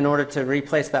that, in order to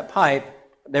replace that pipe,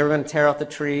 they were going to tear out the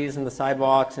trees and the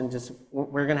sidewalks, and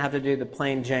we're going to have to do the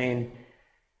plain Jane,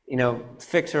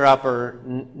 fixer up, or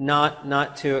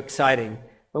not too exciting.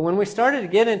 But when we started to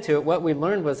get into it, what we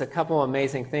learned was a couple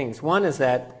amazing things. One is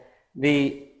that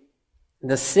the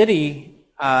city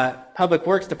Public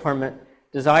Works Department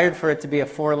desired for it to be a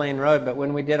 4-lane road, but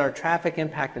when we did our traffic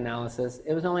impact analysis,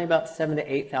 it was only about 7,000 to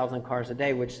 8,000 cars a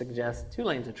day, which suggests 2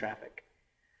 lanes of traffic.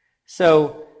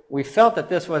 So we felt that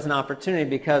this was an opportunity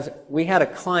because we had a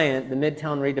client, the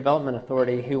Midtown Redevelopment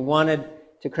Authority, who wanted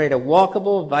to create a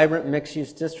walkable, vibrant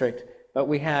mixed-use district, but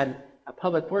we had a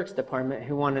Public Works Department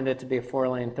who wanted it to be a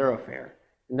 4-lane thoroughfare.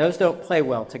 And those don't play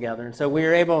well together. And so we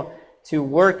were able to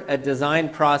work a design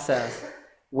process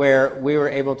where we were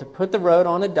able to put the road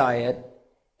on a diet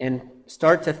and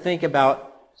start to think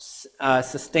about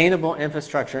sustainable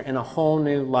infrastructure in a whole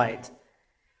new light.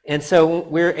 And so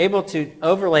we were able to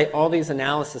overlay all these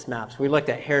analysis maps. We looked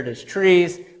at heritage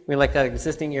trees, we looked at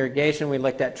existing irrigation, we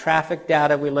looked at traffic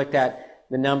data, we looked at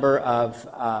the number of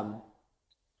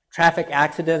traffic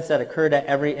accidents that occurred at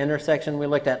every intersection. We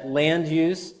looked at land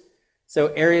use, so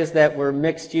areas that were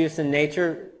mixed use in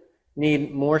nature,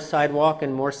 need more sidewalk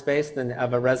and more space than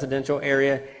of a residential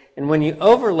area. And when you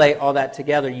overlay all that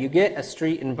together, you get a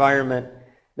street environment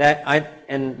that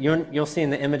you'll see in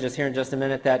the images here in just a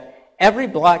minute, that every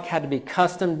block had to be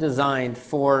custom designed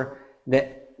for the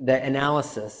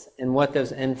analysis and what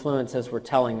those influences were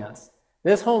telling us.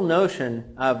 This whole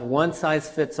notion of one size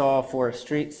fits all for a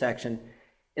street section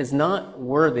is not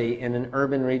worthy in an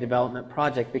urban redevelopment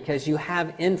project, because you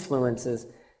have influences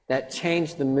that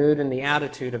change the mood and the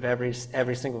attitude of every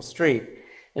single street.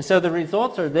 And so the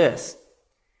results are this.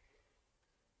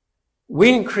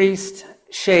 We increased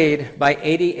shade by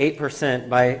 88%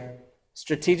 by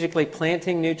strategically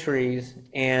planting new trees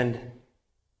and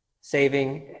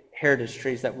saving heritage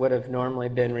trees that would have normally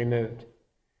been removed.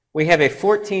 We have a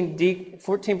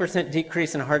 14%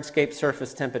 decrease in hardscape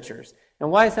surface temperatures. And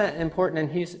why is that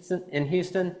important in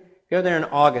Houston? Go there in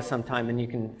August sometime and you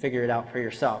can figure it out for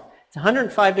yourself. It's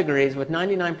 105 degrees with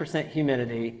 99%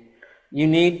 humidity. You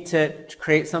need to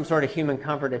create some sort of human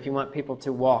comfort if you want people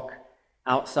to walk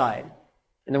outside.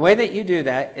 And the way that you do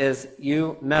that is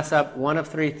you mess up one of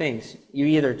three things. You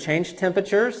either change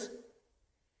temperatures,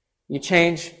 you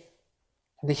change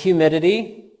the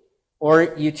humidity,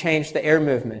 or you change the air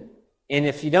movement. And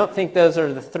if you don't think those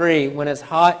are the three, when it's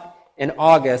hot in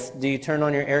August, do you turn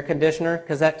on your air conditioner?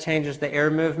 Because that changes the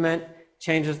air movement,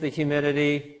 changes the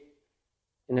humidity,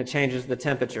 and it changes the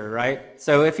temperature, right?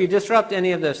 So if you disrupt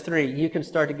any of those three, you can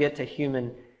start to get to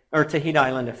heat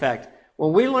island effect.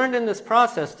 Well, we learned in this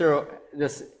process through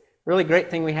this really great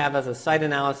thing we have as a site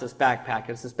analysis backpack.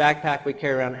 It's this backpack we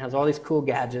carry around. It has all these cool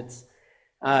gadgets.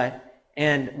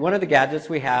 And one of the gadgets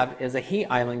we have is a heat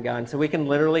island gun. So we can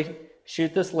literally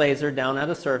shoot this laser down at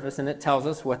a surface, and it tells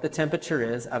us what the temperature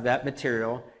is of that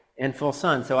material in full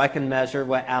sun. So I can measure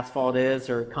what asphalt is,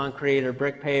 or concrete, or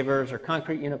brick pavers, or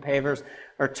concrete unit pavers,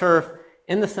 or turf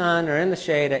in the sun or in the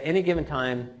shade at any given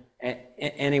time,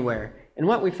 anywhere. And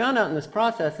what we found out in this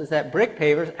process is that brick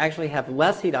pavers actually have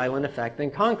less heat island effect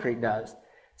than concrete does.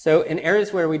 So in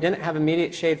areas where we didn't have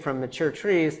immediate shade from mature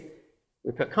trees,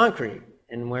 we put concrete.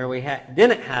 And where we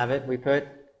didn't have it, we put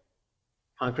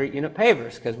concrete unit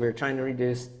pavers, because we were trying to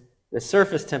reduce the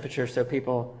surface temperature so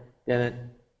people didn't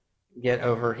get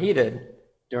overheated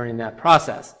during that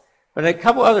process. But a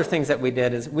couple other things that we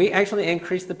did is we actually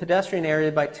increased the pedestrian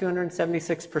area by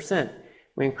 276%.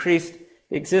 We increased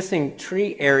the existing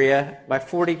tree area by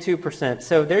 42%.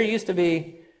 So there used to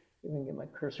be, let me get my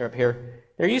cursor up here,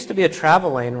 there used to be a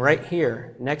travel lane right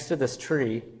here next to this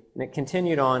tree, and it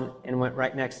continued on and went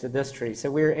right next to this tree. So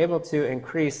we were able to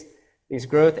increase these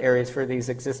growth areas for these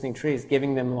existing trees,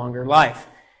 giving them longer life.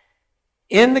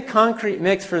 In the concrete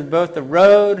mix for both the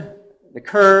road, the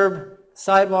curb,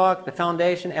 sidewalk, the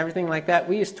foundation, everything like that,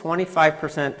 we use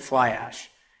 25% fly ash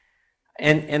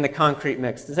in the concrete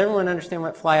mix. Does everyone understand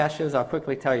what fly ash is? I'll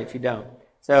quickly tell you if you don't.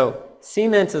 So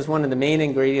cement is one of the main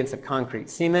ingredients of concrete.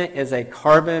 Cement is a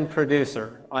carbon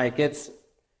producer. Like, it's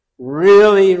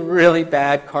really, really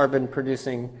bad carbon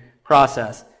producing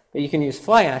process. But you can use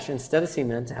fly ash instead of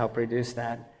cement to help reduce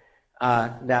that,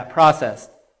 that process.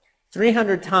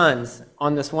 300 tons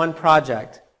on this one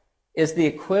project is the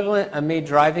equivalent of me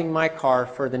driving my car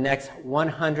for the next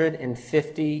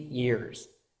 150 years.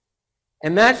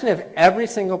 Imagine if every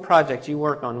single project you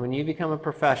work on when you become a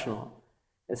professional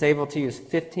is able to use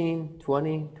 15,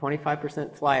 20,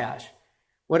 25% fly ash.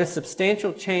 What a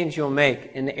substantial change you'll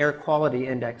make in the air quality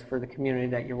index for the community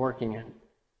that you're working in.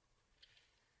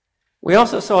 We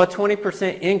also saw a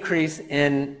 20% increase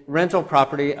in rental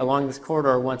property along this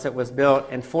corridor once it was built,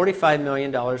 and $45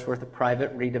 million worth of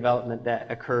private redevelopment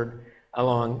that occurred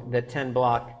along the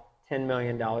 10-block, $10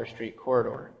 million street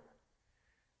corridor.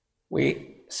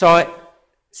 We saw it,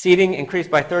 seeding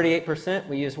increased by 38%.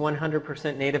 We used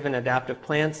 100% native and adaptive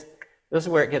plants. This is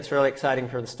where it gets really exciting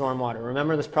for the stormwater.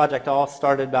 Remember, this project all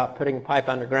started about putting a pipe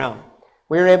underground.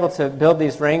 We were able to build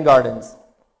these rain gardens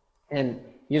and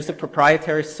use the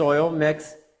proprietary soil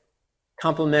mix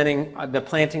complementing the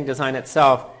planting design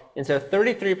itself. And so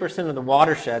 33% of the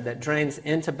watershed that drains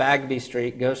into Bagby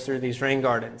Street goes through these rain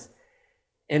gardens.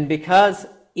 And because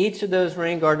each of those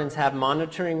rain gardens have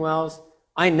monitoring wells,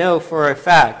 I know for a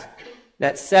fact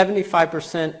that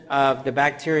 75% of the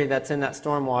bacteria that's in that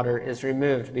stormwater is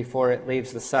removed before it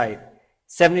leaves the site.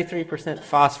 73%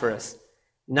 phosphorus,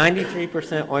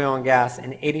 93% oil and gas,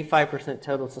 and 85%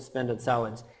 total suspended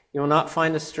solids. You will not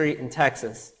find a street in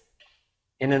Texas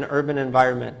in an urban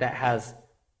environment that has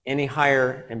any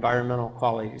higher environmental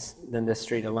qualities than this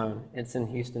street alone. It's in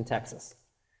Houston, Texas.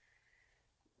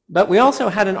 But we also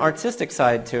had an artistic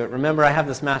side to it. Remember, I have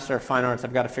this Master of Fine Arts.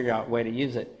 I've got to figure out a way to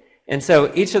use it. And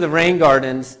so each of the rain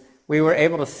gardens, we were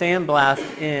able to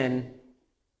sandblast in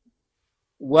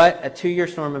what a 2-year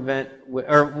storm event,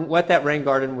 or what that rain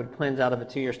garden would cleanse out of a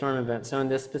 2-year storm event. So in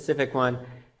this specific one,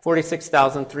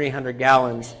 46,300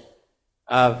 gallons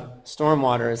of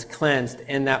stormwater is cleansed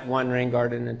in that one rain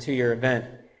garden in a 2-year event.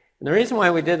 And the reason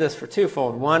why we did this for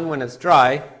twofold. One, when it's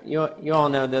dry, you all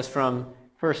know this from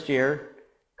first year,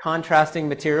 contrasting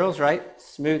materials, right?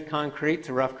 Smooth concrete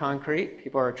to rough concrete.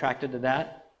 People are attracted to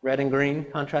that. Red and green,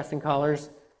 contrasting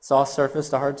colors. Soft surface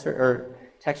to hard or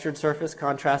textured surface,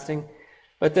 contrasting.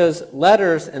 But those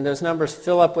letters and those numbers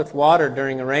fill up with water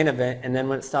during a rain event, and then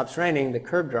when it stops raining, the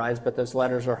curb dries, but those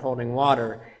letters are holding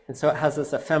water. And so it has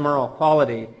this ephemeral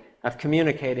quality of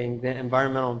communicating the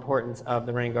environmental importance of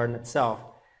the rain garden itself.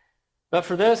 But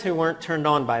for those who weren't turned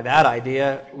on by that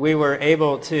idea, we were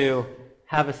able to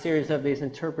have a series of these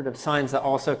interpretive signs that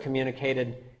also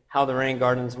communicated how the rain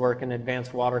gardens work and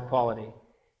advanced water quality.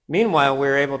 Meanwhile, we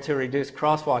were able to reduce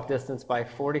crosswalk distance by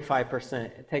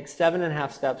 45%. It takes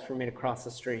 7.5 steps for me to cross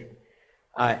the street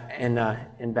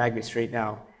in Bagby Street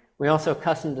now. We also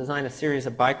custom designed a series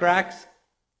of bike racks.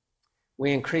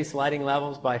 We increased lighting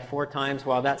levels by 4 times.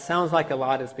 While that sounds like a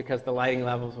lot, it's because the lighting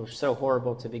levels were so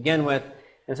horrible to begin with.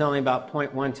 It's only about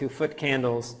 0.12 foot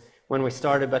candles when we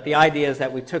started, but the idea is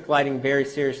that we took lighting very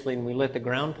seriously, and we lit the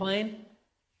ground plane,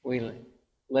 we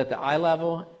lit the eye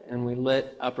level, and we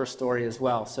lit upper story as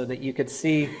well, so that you could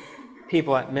see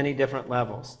people at many different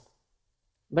levels.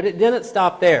 But it didn't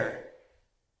stop there.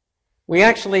 We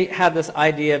actually had this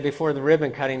idea before the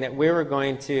ribbon cutting that we were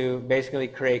going to basically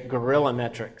create guerrilla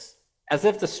metrics, as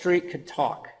if the street could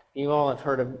talk. You all have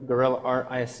heard of guerrilla art,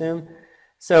 I assume.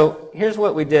 So here's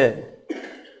what we did.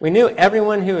 We knew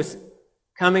everyone who was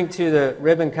coming to the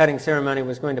ribbon cutting ceremony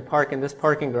was going to park in this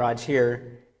parking garage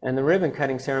here, and the ribbon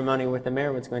cutting ceremony with the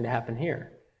mayor was going to happen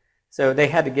here. So they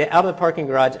had to get out of the parking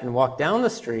garage and walk down the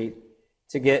street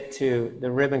to get to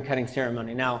the ribbon cutting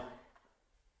ceremony. Now,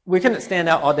 we couldn't stand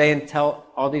out all day and tell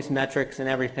all these metrics and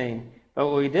everything, but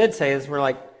what we did say is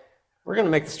we're going to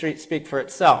make the street speak for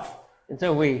itself. And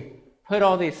so we put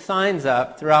all these signs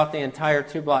up throughout the entire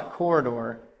 2-block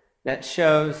corridor that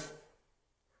shows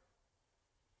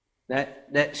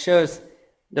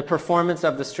the performance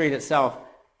of the street itself,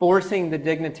 forcing the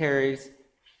dignitaries,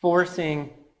 forcing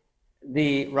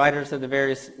the writers of the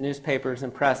various newspapers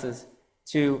and presses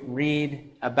to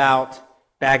read about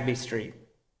Bagby Street.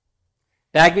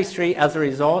 Bagby Street, as a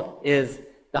result, is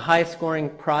the highest scoring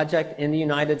project in the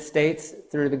United States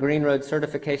through the Green Road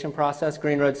certification process.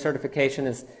 Green Road certification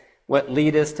is what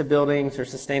LEED is to buildings, or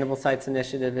Sustainable Sites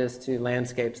Initiative is to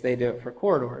landscapes. They do it for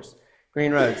corridors,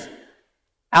 green roads.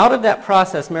 Out of that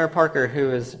process, Mayor Parker,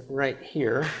 who is right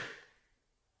here,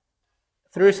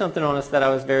 threw something on us that I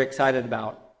was very excited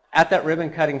about. At that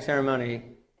ribbon cutting ceremony,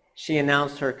 she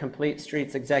announced her Complete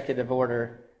Streets executive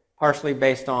order, partially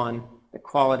based on the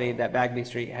quality that Bagby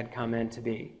Street had come in to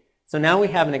be. So now we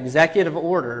have an executive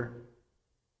order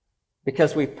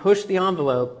because we pushed the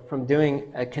envelope from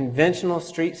doing a conventional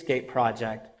streetscape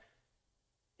project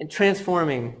and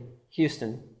transforming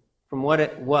Houston from what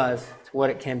it was to what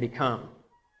it can become.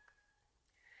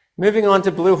 Moving on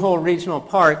to Blue Hole Regional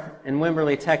Park in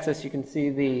Wimberley, Texas, you can see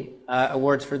the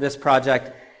awards for this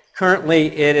project.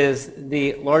 Currently, it is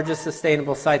the largest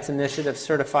Sustainable Sites Initiative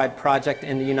certified project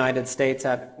in the United States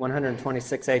at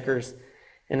 126 acres,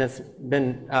 and it's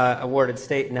been awarded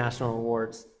state and national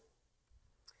awards.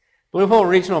 Blue Hole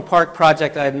Regional Park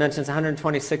project, I had mentioned, is a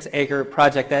 126-acre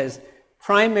project that is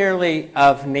primarily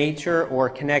of nature or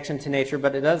connection to nature,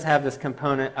 but it does have this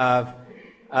component of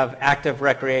active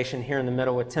recreation here in the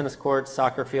middle with tennis courts,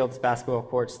 soccer fields, basketball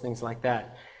courts, things like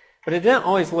that. But it didn't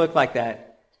always look like that.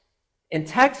 In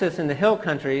Texas, in the hill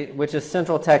country, which is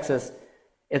central Texas,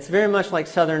 it's very much like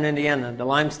southern Indiana. The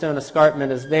limestone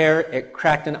escarpment is there, it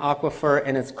cracked an aquifer,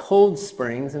 and it's cold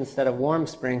springs instead of warm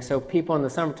springs, so people in the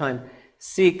summertime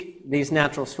seek these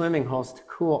natural swimming holes to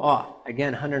cool off.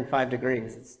 Again, 105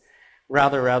 degrees. It's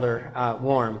rather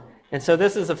warm. And so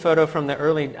this is a photo from the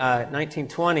early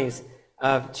 1920s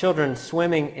of children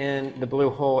swimming in the Blue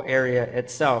Hole area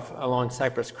itself along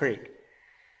Cypress Creek.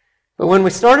 But when we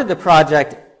started the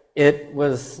project, it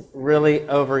was really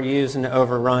overused and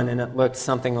overrun, and it looked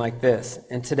something like this.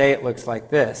 And today it looks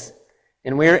like this.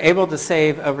 And we were able to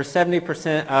save over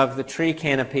 70% of the tree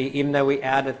canopy, even though we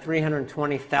added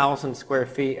 320,000 square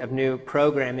feet of new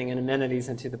programming and amenities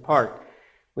into the park.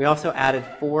 We also added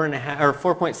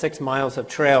 4.6 miles of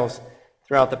trails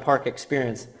throughout the park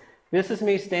experience. This is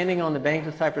me standing on the banks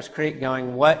of Cypress Creek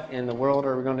going, what in the world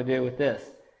are we going to do with this?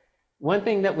 One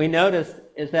thing that we noticed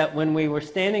is that when we were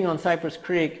standing on Cypress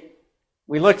Creek,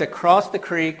 we looked across the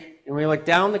creek, and we looked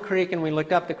down the creek, and we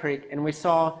looked up the creek, and we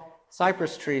saw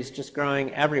cypress trees just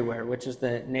growing everywhere, which is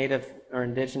the native or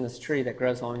indigenous tree that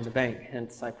grows along the bank,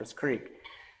 hence Cypress Creek.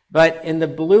 But in the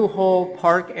Blue Hole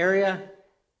Park area,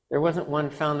 there wasn't one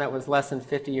found that was less than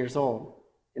 50 years old.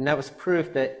 And that was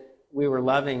proof that we were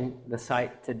loving the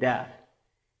site to death.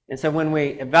 And so when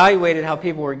we evaluated how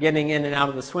people were getting in and out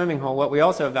of the swimming hole, what we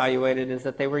also evaluated is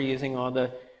that they were using all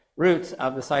the roots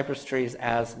of the cypress trees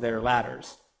as their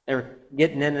ladders. They were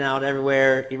getting in and out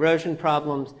everywhere, erosion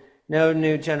problems, no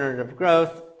new generative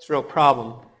growth. It's a real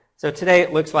problem. So today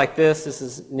it looks like this. This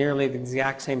is nearly the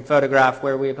exact same photograph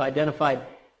where we've identified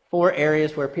 4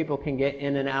 areas where people can get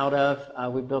in and out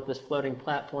of. We built this floating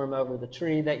platform over the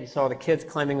tree that you saw the kids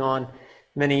climbing on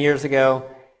many years ago.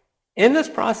 In this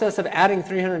process of adding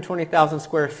 320,000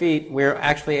 square feet, we're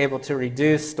actually able to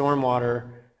reduce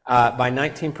stormwater by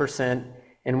 19%,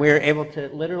 and we're able to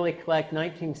literally collect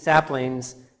 19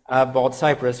 saplings of bald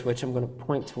cypress, which I'm going to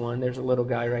point to one. There's a little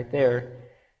guy right there,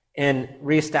 and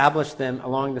reestablish them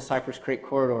along the Cypress Creek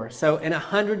corridor. So in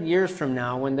 100 years from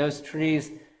now, when those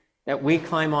trees that we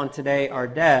climb on today are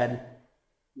dead,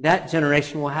 that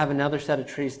generation will have another set of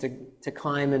trees to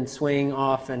climb and swing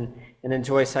off and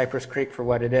enjoy Cypress Creek for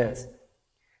what it is.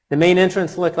 The main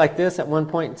entrance looked like this. At one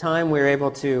point in time, we were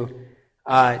able to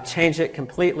change it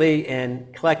completely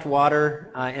and collect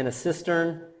water in a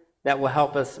cistern that will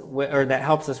help us, that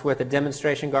helps us with a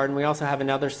demonstration garden. We also have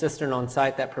another cistern on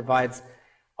site that provides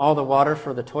all the water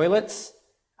for the toilets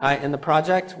in the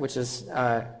project, which is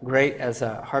great as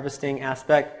a harvesting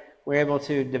aspect. We're able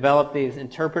to develop these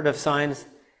interpretive signs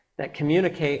that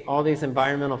communicate all these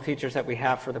environmental features that we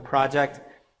have for the project.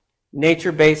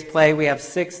 Nature-based play, we have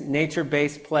 6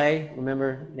 nature-based play,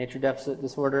 remember nature deficit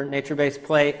disorder, nature-based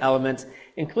play elements,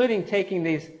 including taking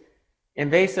these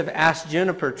invasive ash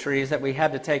juniper trees that we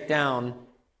had to take down.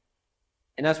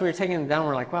 And as we were taking them down,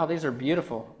 we're like, wow, these are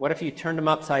beautiful. What if you turned them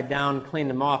upside down, cleaned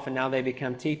them off, and now they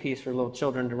become teepees for little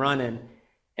children to run in?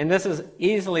 And this is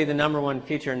easily the #1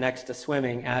 feature next to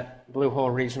swimming at Blue Hole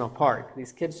Regional Park.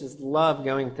 These kids just love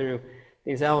going through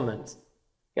these elements.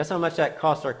 Guess how much that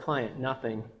cost our client?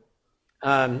 Nothing.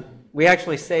 We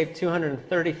actually saved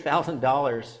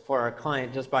 $230,000 for our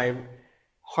client just by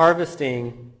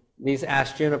harvesting these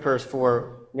ash junipers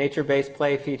for nature-based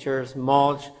play features,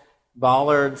 mulch,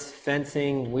 bollards,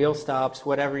 fencing, wheel stops,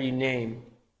 whatever you name.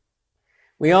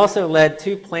 We also led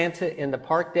 2 Plant It in the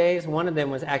Park days. One of them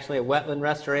was actually a wetland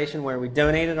restoration where we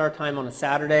donated our time on a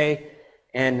Saturday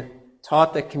and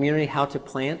taught the community how to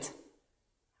plant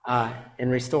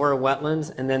and restore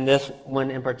wetlands. And then this one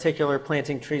in particular,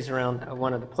 planting trees around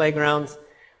one of the playgrounds.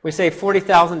 We saved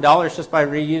 $40,000 just by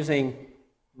reusing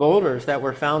boulders that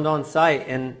were found on site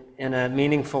in a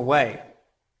meaningful way.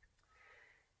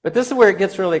 But this is where it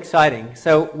gets really exciting.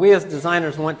 So we as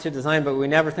designers want to design, but we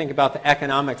never think about the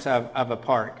economics of a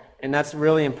park. And that's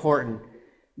really important.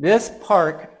 This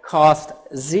park cost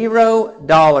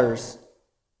 $0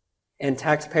 in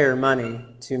taxpayer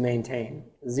money to maintain.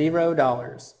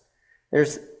 $0.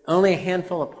 There's only a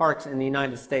handful of parks in the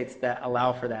United States that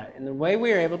allow for that. And the way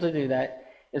we were able to do that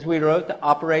is we wrote the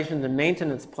operations and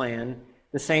maintenance plan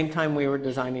the same time we were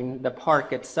designing the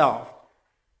park itself.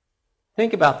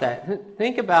 Think about that.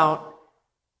 Think about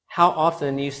how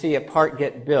often you see a park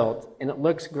get built and it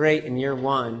looks great in year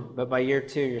 1, but by year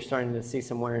 2 you're starting to see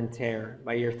some wear and tear.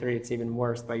 By year 3 it's even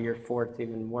worse. By year 4 it's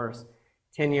even worse.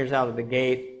 10 years out of the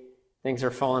gate, things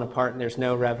are falling apart and there's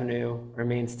no revenue or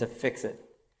means to fix it.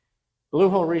 Blue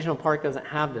Hole Regional Park doesn't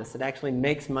have this. It actually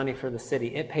makes money for the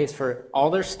city. It pays for all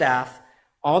their staff,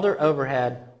 all their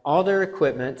overhead, all their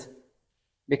equipment,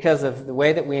 because of the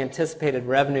way that we anticipated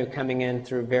revenue coming in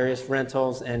through various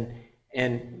rentals and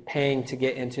paying to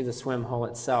get into the swim hole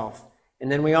itself. And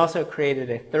then we also created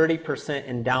a 30%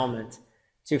 endowment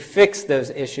to fix those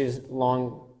issues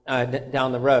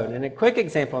down the road. And a quick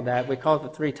example of that, we call it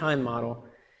the 3-time model,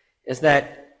 is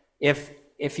that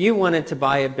if you wanted to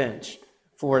buy a bench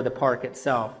for the park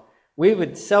itself, we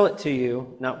would sell it to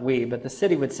you, not we, but the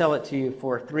city would sell it to you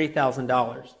for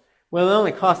 $3,000. Well, it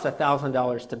only cost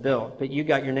 $1,000 to build, but you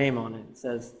got your name on it. It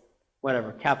says,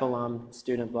 whatever, Cap alum,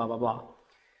 student, blah, blah, blah.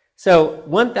 So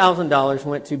 $1,000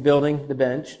 went to building the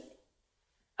bench.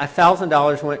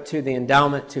 $1,000 went to the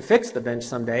endowment to fix the bench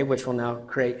someday, which will now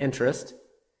create interest.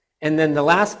 And then the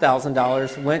last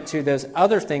 $1,000 went to those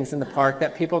other things in the park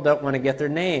that people don't want to get their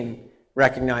name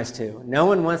recognized to. No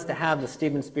one wants to have the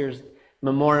Stephen Spears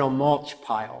Memorial mulch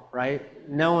pile, right?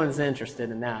 No one's interested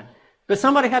in that. But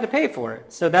somebody had to pay for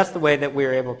it. So that's the way that we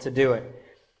were able to do it.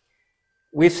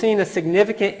 We've seen a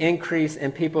significant increase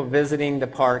in people visiting the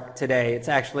park today. It's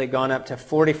actually gone up to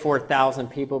 44,000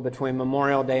 people between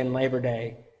Memorial Day and Labor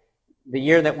Day. The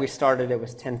year that we started, it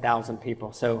was 10,000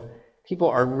 people. So people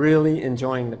are really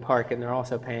enjoying the park, and they're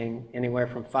also paying anywhere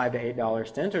from $5 to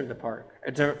 $8 to enter the park,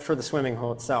 for the swimming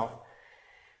hole itself.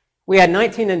 We had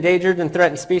 19 endangered and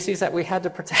threatened species that we had to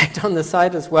protect on the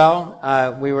site as well.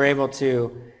 We were able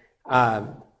to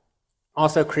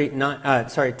also create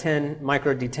 10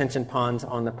 micro detention ponds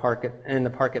on the park, in the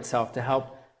park itself, to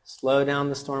help slow down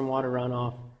the stormwater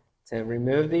runoff, to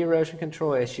remove the erosion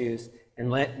control issues, and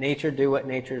let nature do what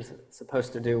nature's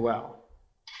supposed to do well.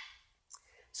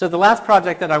 So the last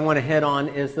project that I want to hit on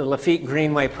is the Lafitte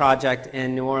Greenway project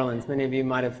in New Orleans. Many of you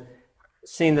might have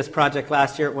seen this project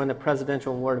last year. It won the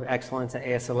Presidential Award of Excellence at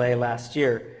ASLA last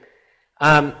year.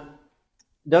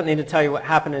 Don't need to tell you what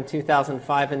happened in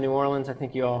 2005 in New Orleans. I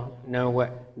think you all know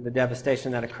what the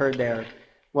devastation that occurred there.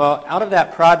 Well, out of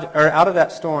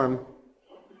that storm,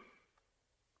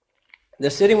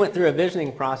 the city went through a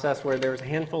visioning process where there was a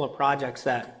handful of projects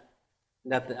that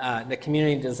the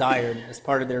community desired as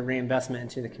part of their reinvestment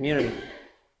into the community.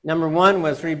 Number one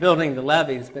was rebuilding the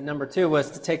levees, but number two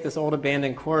was to take this old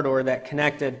abandoned corridor that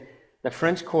connected the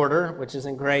French Quarter, which is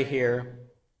in gray here,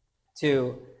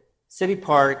 to City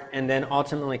Park, and then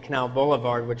ultimately Canal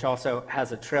Boulevard, which also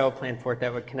has a trail planned for it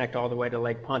that would connect all the way to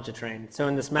Lake Pontchartrain. So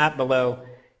in this map below,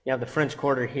 you have the French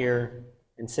Quarter here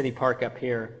and City Park up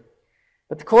here.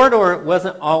 But the corridor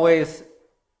wasn't always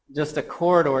just a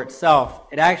corridor itself.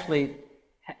 It actually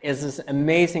is this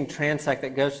amazing transect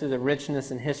that goes through the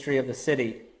richness and history of the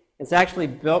city. It's actually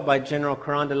built by General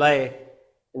Carondelet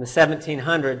in the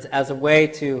 1700s as a way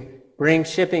to bring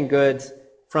shipping goods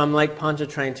from Lake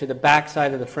Pontchartrain to the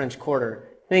backside of the French Quarter.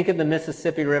 Think of the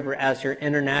Mississippi River as your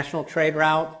international trade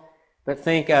route, but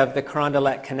think of the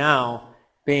Carondelet Canal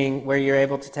being where you're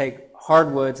able to take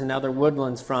hardwoods and other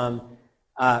woodlands from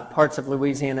parts of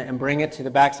Louisiana and bring it to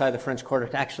the backside of the French Quarter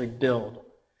to actually build.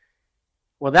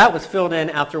 Well, that was filled in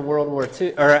after World War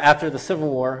II, or after the Civil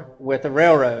War, with a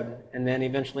railroad, and then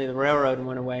eventually the railroad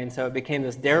went away, and so it became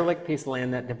this derelict piece of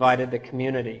land that divided the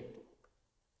community.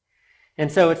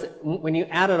 And so it's, when you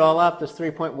add it all up, this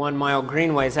 3.1 mile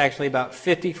greenway is actually about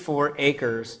 54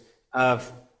 acres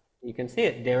of, you can see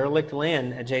it, derelict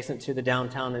land adjacent to the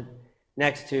downtown and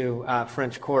next to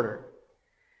French Quarter.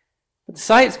 But the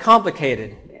site is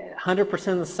complicated. 100%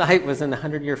 of the site was in the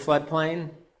 100-year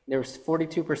floodplain. There was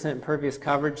 42% impervious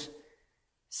coverage.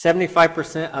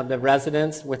 75% of the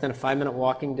residents within a 5-minute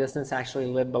walking distance actually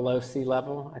live below sea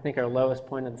level. I think our lowest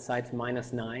point of the site's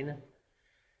 -9.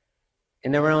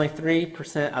 And there were only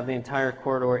 3% of the entire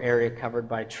corridor area covered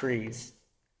by trees.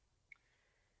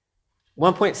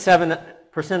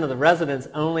 1.7% of the residents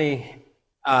only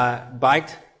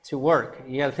biked to work.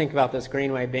 You got to think about this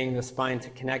greenway being the spine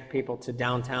to connect people to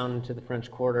downtown, to the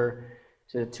French Quarter,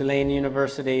 to Tulane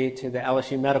University, to the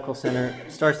LSU Medical Center.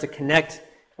 It starts to connect,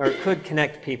 or it could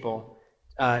connect people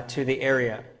to the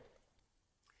area.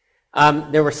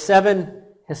 There were 7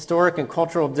 historic and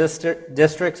cultural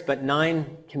districts, but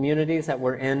 9 communities that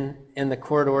were in the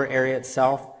corridor area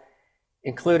itself,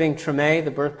 including Treme,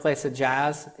 the birthplace of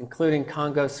jazz, including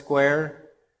Congo Square,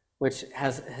 which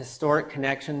has a historic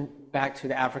connection back to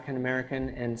the African American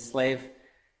and slave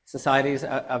societies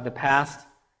of the past.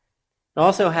 It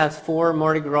also has 4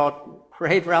 Mardi Gras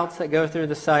parade routes that go through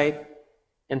the site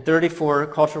and 34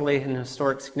 culturally and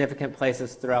historic significant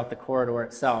places throughout the corridor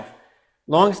itself.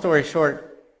 Long story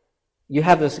short, you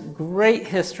have this great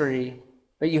history,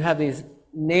 but you have these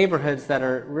neighborhoods that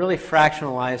are really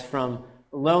fractionalized from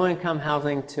low-income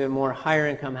housing to more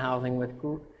higher-income housing with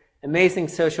amazing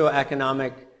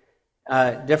socioeconomic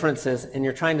differences, and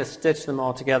you're trying to stitch them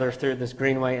all together through this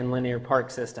greenway and linear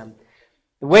park system.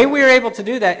 The way we were able to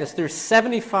do that is through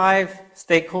 75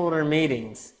 stakeholder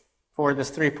meetings for this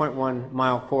 3.1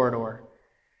 mile corridor.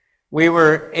 We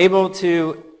were able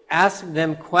to ask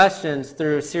them questions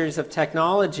through a series of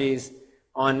technologies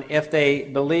on if they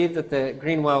believe that the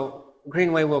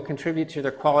greenway will contribute to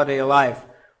their quality of life,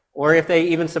 or if they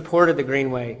even supported the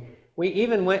greenway. We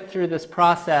even went through this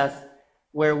process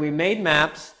where we made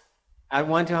maps at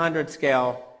 1:100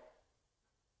 scale,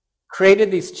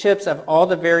 created these chips of all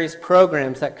the various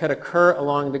programs that could occur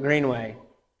along the greenway.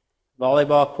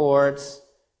 Volleyball courts,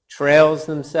 trails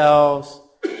themselves,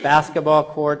 basketball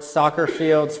courts, soccer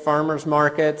fields, farmers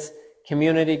markets,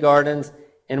 community gardens,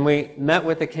 and we met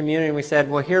with the community and we said,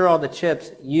 well, here are all the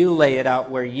chips, you lay it out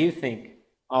where you think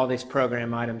all these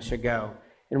program items should go.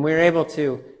 And we were able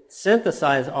to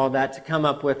synthesize all that to come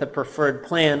up with a preferred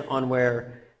plan on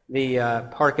where the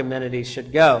park amenities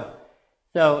should go.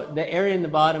 So the area in the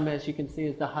bottom, as you can see,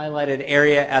 is the highlighted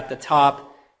area at the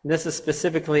top. This is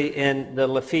specifically in the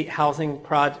Lafitte housing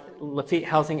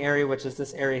area, which is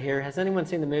this area here. Has anyone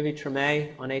seen the movie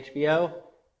Treme on HBO?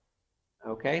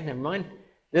 Okay, never mind.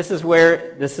 This is where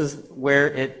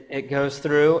it goes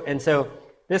through. And so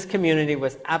this community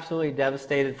was absolutely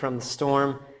devastated from the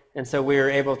storm. And so we were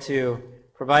able to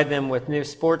provide them with new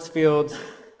sports fields,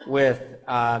 with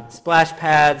splash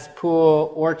pads,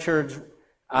 pool, orchards,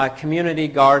 community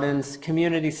gardens,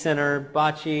 community center,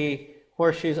 bocce,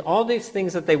 horseshoes, all these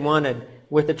things that they wanted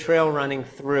with the trail running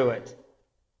through it.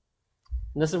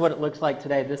 And this is what it looks like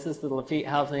today. This is the Lafitte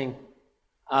Housing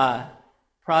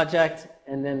project,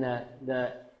 and then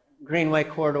the Greenway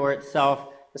corridor itself.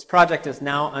 This project is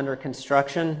now under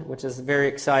construction, which is very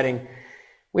exciting.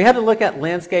 We had to look at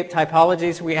landscape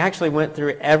typologies. We actually went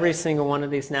through every single one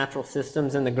of these natural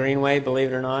systems in the Greenway,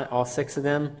 believe it or not, all 6 of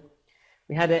them.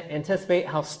 We had to anticipate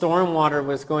how stormwater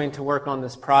was going to work on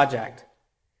this project.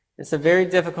 It's a very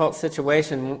difficult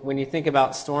situation when you think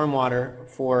about stormwater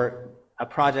for a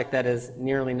project that is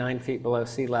nearly 9 feet below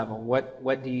sea level.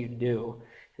 What do you do?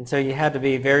 And so you had to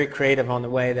be very creative on the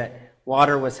way that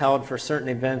water was held for certain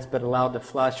events but allowed to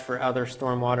flush for other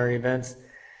stormwater events,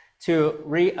 to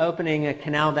reopening a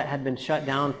canal that had been shut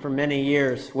down for many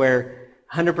years where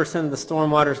 100% of the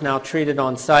stormwater is now treated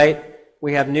on site.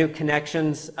 We have new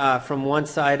connections from one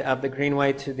side of the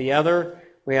Greenway to the other.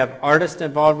 We have artists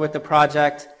involved with the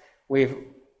project. We've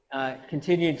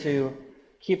continued to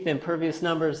keep the impervious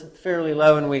numbers fairly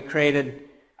low, and we created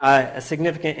a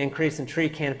significant increase in tree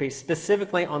canopy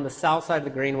specifically on the south side of the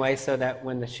Greenway so that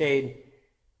when the shade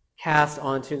casts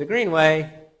onto the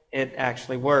Greenway, it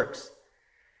actually works.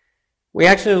 We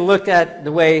actually looked at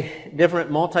the way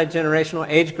different multi-generational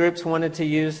age groups wanted to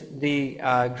use the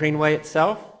Greenway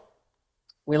itself.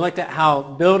 We looked at how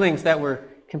buildings that were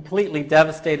completely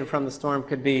devastated from the storm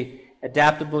could be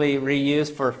adaptably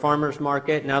reused for farmers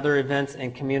market and other events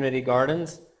and community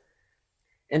gardens.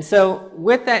 And so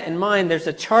with that in mind, there's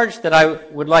a charge that I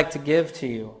would like to give to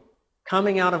you.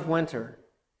 Coming out of winter,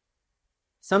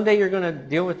 someday you're going to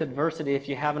deal with adversity if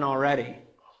you haven't already.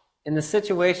 And the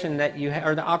situation that you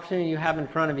or the opportunity you have in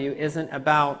front of you isn't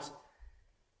about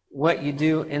what you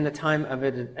do in the time of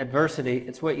adversity.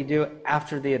 It's what you do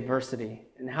after the adversity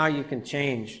and how you can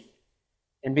change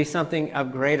and be something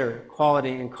of greater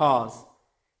quality and cause.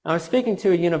 I was speaking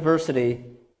to a university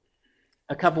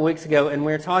a couple weeks ago, and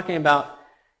we were talking about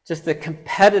just the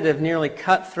competitive, nearly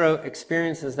cutthroat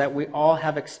experiences that we all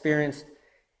have experienced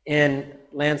in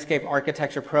landscape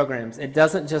architecture programs. It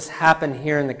doesn't just happen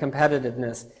here in the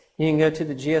competitiveness. You can go to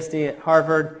the GSD at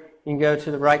Harvard, you can go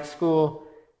to the Wright School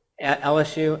at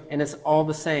LSU, and it's all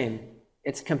the same.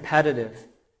 It's competitive.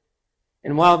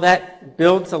 And while that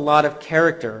builds a lot of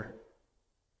character,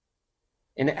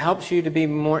 and it helps you to be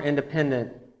more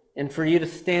independent, and for you to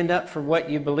stand up for what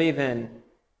you believe in,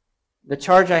 the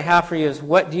charge I have for you is,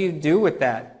 what do you do with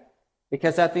that?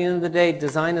 Because at the end of the day,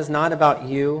 design is not about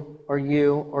you or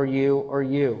you or you or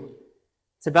you.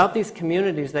 It's about these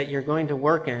communities that you're going to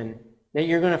work in, that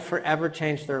you're going to forever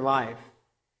change their life.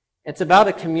 It's about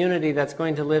a community that's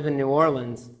going to live in New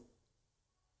Orleans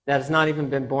that has not even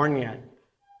been born yet.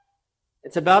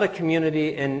 It's about a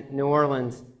community in New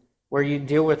Orleans where you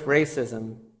deal with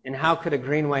racism, and how could a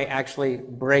Greenway actually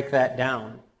break that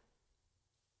down?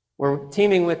 We're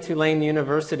teaming with Tulane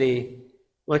University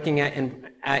looking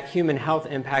at human health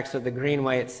impacts of the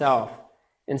Greenway itself.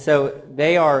 And so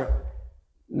they are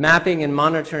mapping and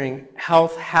monitoring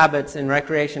health habits and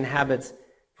recreation habits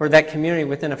for that community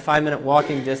within a 5-minute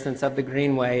walking distance of the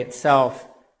Greenway itself,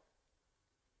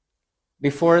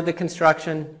 before the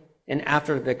construction and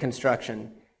after the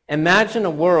construction. Imagine a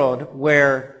world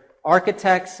where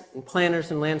architects and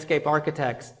planners and landscape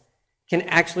architects can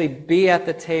actually be at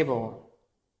the table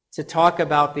to talk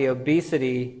about the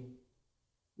obesity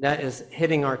that is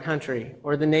hitting our country,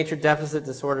 or the nature deficit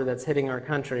disorder that's hitting our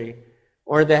country,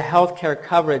 or the healthcare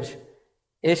coverage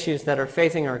issues that are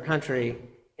facing our country.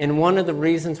 And one of the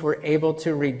reasons we're able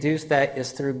to reduce that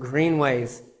is through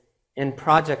greenways and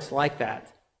projects like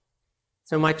that.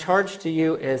 So my charge to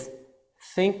you is,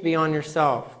 think beyond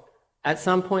yourself. At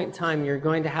some point in time, you're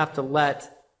going to have to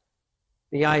let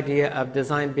the idea of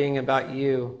design being about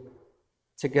you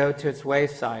to go to its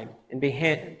wayside and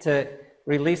to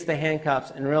release the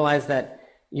handcuffs and realize that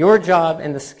your job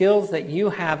and the skills that you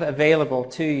have available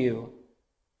to you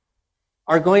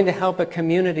are going to help a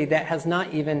community that has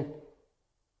not even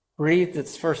breathed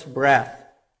its first breath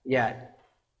yet.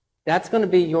 That's going to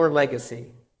be your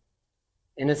legacy.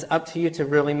 And it's up to you to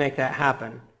really make that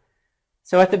happen.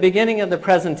 So at the beginning of the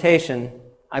presentation,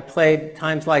 I played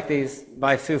Times Like These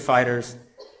by Foo Fighters.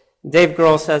 Dave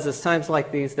Grohl says, it's times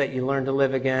like these that you learn to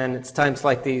live again. It's times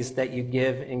like these that you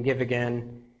give and give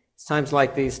again. It's times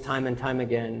like these, time and time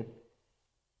again.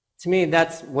 To me,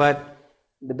 that's what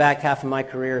the back half of my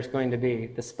career is going to be.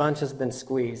 The sponge has been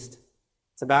squeezed.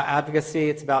 It's about advocacy,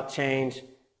 it's about change,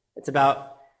 it's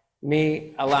about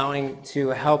me allowing to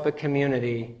help a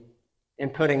community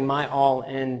and putting my all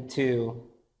into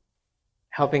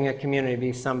helping a community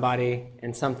be somebody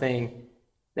and something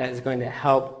that is going to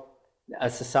help a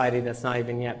society that's not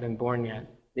even yet been born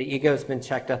yet. The ego's been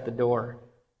checked at the door.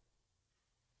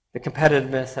 The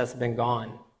competitiveness has been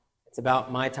gone. It's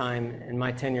about my time and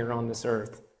my tenure on this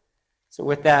earth. So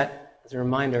with that, as a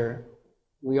reminder,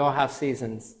 we all have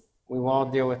seasons. We will all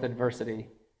deal with adversity.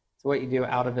 It's what you do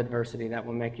out of adversity that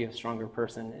will make you a stronger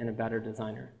person and a better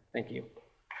designer. Thank you.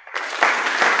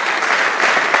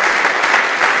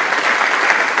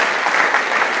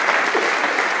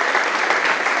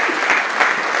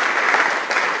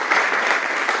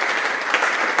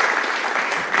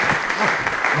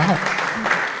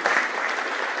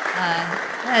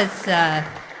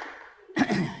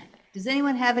 Does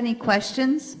anyone have any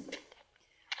questions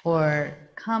or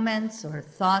comments or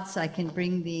thoughts? I can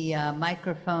bring the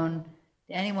microphone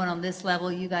to anyone on this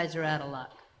level. You guys are out of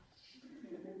luck.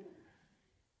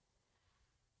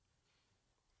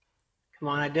 Come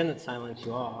on, I didn't silence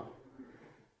you all.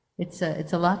 It's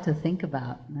a lot to think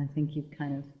about, and I think you've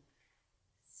kind of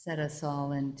set us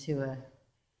all into a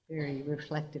very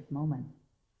reflective moment.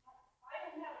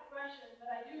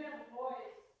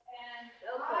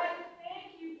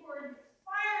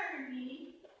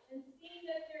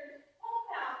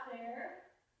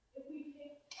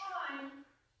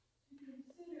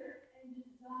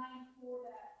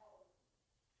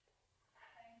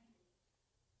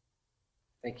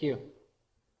 Thank you.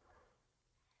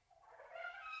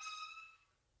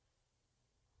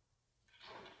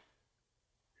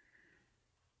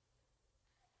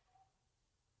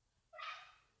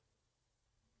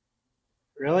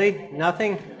 Really?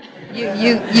 Nothing?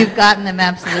 You've gotten them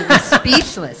absolutely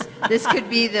speechless. This could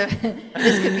be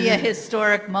a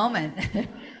historic moment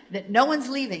that no one's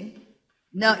leaving.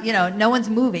 No, no one's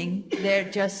moving. They're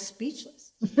just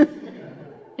speechless.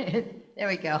 There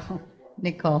we go.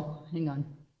 Nicole, hang on.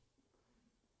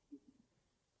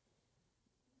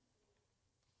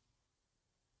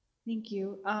 Thank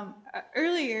you.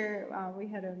 Earlier, we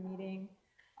had a meeting,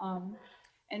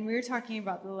 and we were talking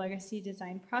about the legacy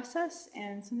design process,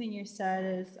 and something you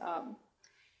said is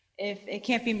if it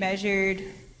can't be measured,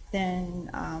 then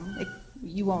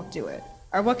you won't do it.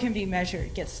 Or what can be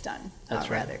measured gets done.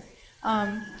 That's right. Rather.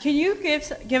 Can you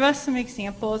give us some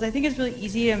examples? I think it's really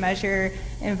easy to measure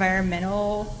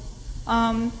environmental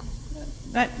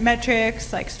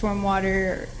metrics like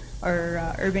stormwater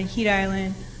or urban heat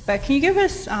island, but can you give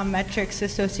us metrics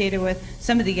associated with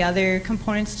some of the other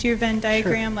components to your Venn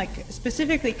diagram, like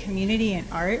specifically community and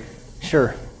art?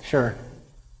 Sure.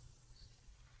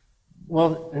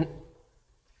 Well,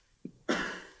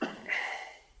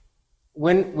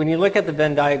 when you look at the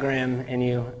Venn diagram and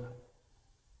you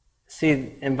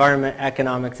see environment,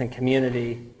 economics, and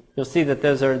community, you'll see that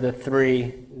those are the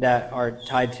three that are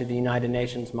tied to the United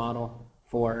Nations model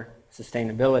for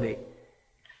sustainability.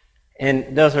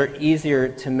 And those are easier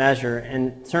to measure,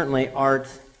 and certainly art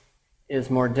is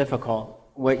more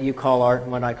difficult. What you call art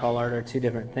and what I call art are two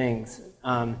different things.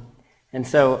 And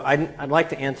so I'd like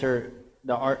to answer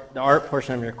the art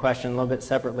portion of your question a little bit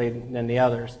separately than the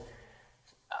others.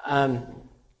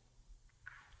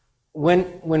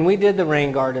 When we did the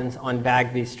rain gardens on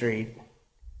Bagby Street,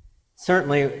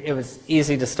 certainly it was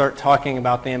easy to start talking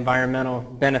about the environmental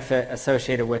benefit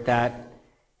associated with that,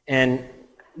 and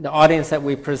the audience that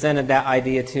we presented that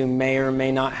idea to may or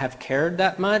may not have cared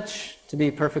that much, to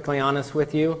be perfectly honest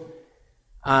with you.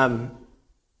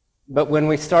 But when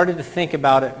we started to think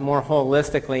about it more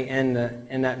holistically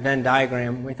in that Venn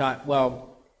diagram, we thought,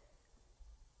 well,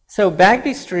 so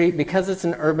Bagby Street, because it's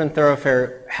an urban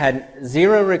thoroughfare, had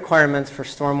zero requirements for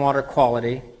stormwater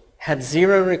quality, had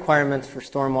zero requirements for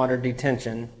stormwater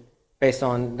detention based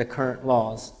on the current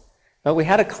laws. But we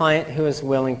had a client who was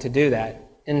willing to do that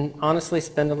and honestly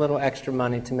spend a little extra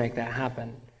money to make that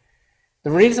happen.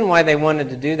 The reason why they wanted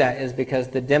to do that is because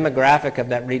the demographic of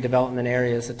that redevelopment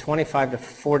area is a 25 to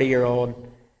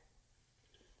 40-year-old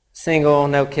single,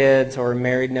 no kids, or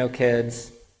married, no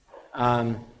kids.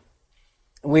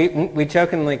 We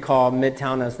jokingly call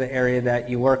Midtown as the area that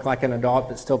you work like an adult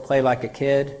but still play like a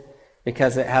kid,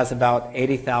 because it has about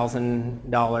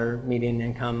 $80,000 median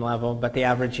income level, but the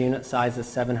average unit size is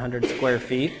 700 square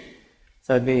feet.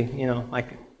 So it'd be,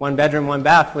 like one bedroom, one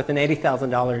bath with an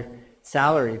 $80,000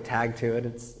 salary tagged to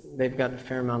it. They've got a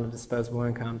fair amount of disposable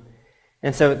income.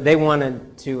 And so they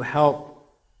wanted to help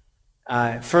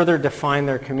further define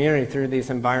their community through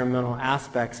these environmental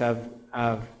aspects of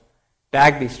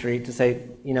Bagby Street to say,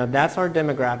 that's our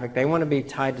demographic. They want to be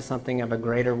tied to something of a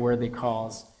greater worthy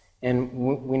cause. And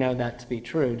we know that to be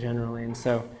true generally. And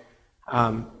so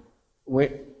we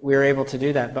were able to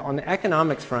do that. But on the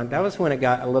economics front, that was when it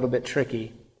got a little bit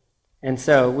tricky. And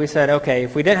so we said, okay,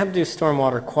 if we didn't have to do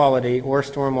stormwater quality or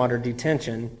stormwater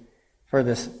detention for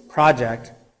this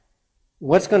project,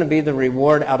 what's going to be the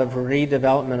reward out of a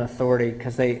redevelopment authority?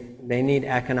 Because they need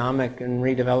economic and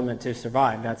redevelopment to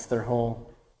survive. That's their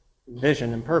whole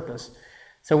vision and purpose.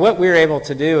 So what we were able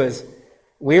to do is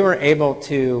we were able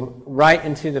to write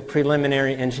into the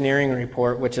preliminary engineering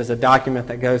report, which is a document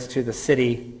that goes to the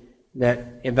city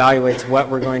that evaluates what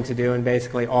we're going to do and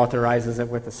basically authorizes it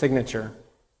with a signature.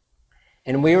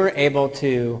 And we were able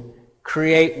to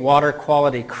create water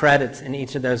quality credits in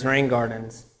each of those rain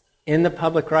gardens in the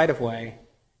public right-of-way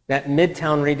that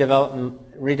Midtown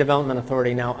Redevelopment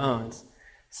Authority now owns.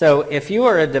 So if you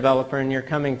are a developer and you're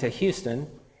coming to Houston,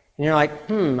 and you're like,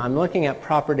 I'm looking at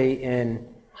property in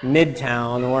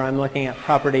Midtown, or I'm looking at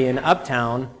property in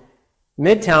Uptown,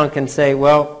 Midtown can say,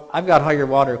 well, I've got all your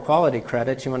water quality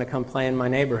credits. You want to come play in my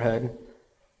neighborhood?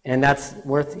 And that's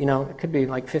worth, it could be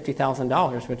like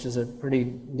 $50,000, which is a pretty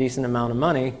decent amount of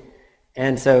money.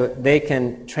 And so they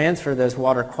can transfer those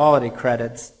water quality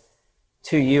credits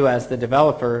to you as the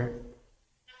developer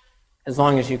as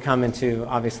long as you come into,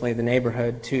 obviously, the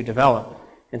neighborhood to develop.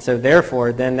 And so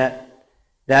therefore, then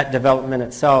that development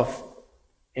itself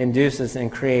induces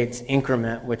and creates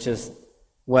increment, which is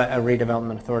what a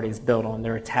redevelopment authority is built on.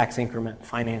 They're a tax increment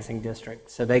financing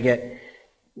district. So they get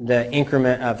the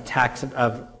increment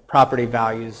of property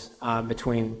values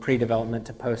between pre-development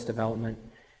to post-development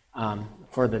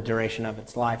for the duration of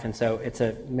its life. And so it's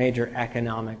a major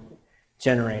economic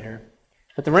generator.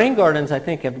 But the rain gardens, I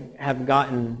think, have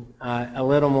gotten a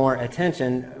little more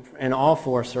attention in all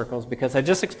four circles because I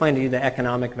just explained to you the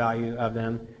economic value of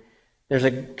them. There's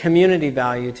a community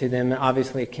value to them, and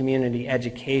obviously a community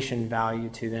education value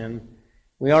to them.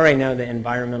 We already know the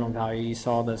environmental value. You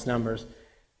saw those numbers.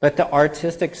 But the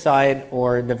artistic side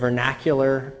or the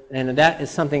vernacular, and that is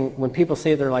something when people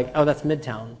see it, they're like, oh, that's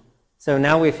Midtown. So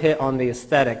now we've hit on the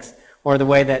aesthetics or the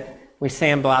way that we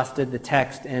sandblasted the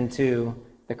text into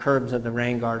the curbs of the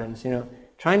rain gardens,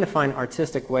 trying to find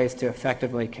artistic ways to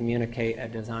effectively communicate a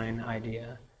design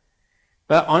idea.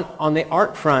 But on the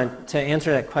art front, to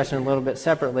answer that question a little bit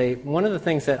separately, one of the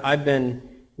things that I've been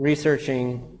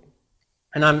researching,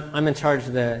 and I'm in charge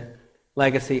of the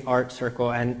Legacy Art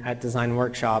Circle and at Design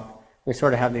Workshop, we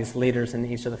sort of have these leaders in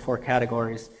each of the four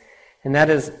categories, and that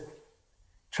is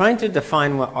trying to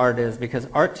define what art is, because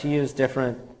art to you is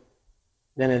different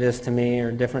than it is to me, or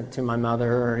different to my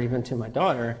mother, or even to my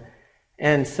daughter.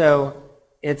 And so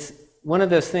it's one of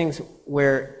those things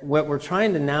where what we're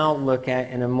trying to now look at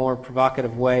in a more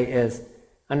provocative way is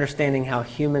understanding how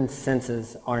human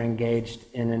senses are engaged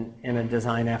in a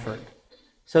design effort.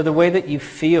 So the way that you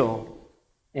feel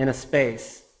in a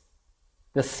space,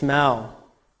 the smell,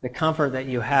 the comfort that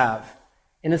you have,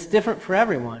 and it's different for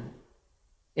everyone.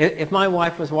 If my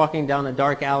wife was walking down a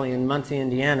dark alley in Muncie,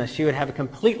 Indiana, she would have a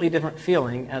completely different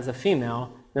feeling as a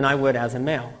female than I would as a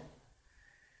male.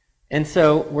 And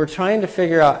so we're trying to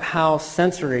figure out how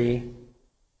sensory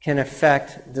can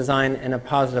affect design in a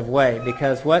positive way,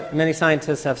 because what many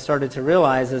scientists have started to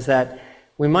realize is that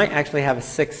we might actually have a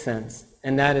sixth sense,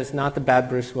 and that is not the bad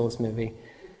Bruce Willis movie.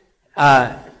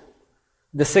 The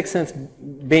sixth sense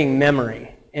being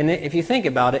memory. And if you think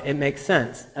about it, it makes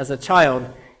sense. As a child,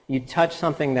 you touch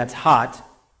something that's hot,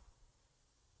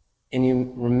 and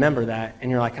you remember that, and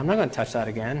you're like, I'm not going to touch that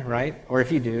again, right? Or if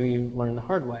you do, you learn the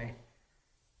hard way.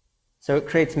 So it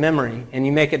creates memory, and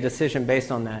you make a decision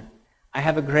based on that. I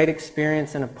have a great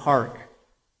experience in a park,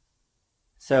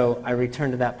 so I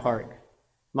return to that park.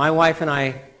 My wife and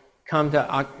I come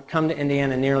to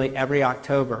Indiana nearly every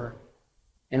October,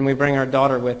 and we bring our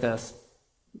daughter with us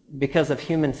because of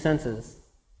human senses,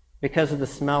 because of the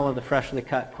smell of the freshly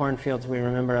cut cornfields we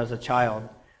remember as a child,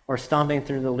 or stomping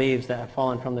through the leaves that have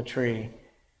fallen from the tree,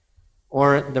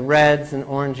 or the reds and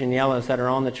orange and yellows that are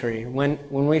on the tree. When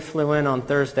we flew in on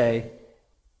Thursday,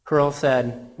 Pearl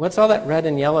said, what's all that red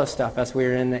and yellow stuff, as we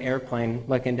were in the airplane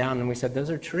looking down, and we said, those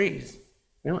are trees.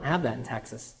 We don't have that in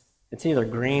Texas. It's either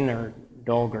green or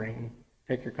dull green.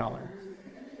 Pick your color.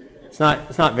 It's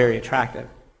not very attractive.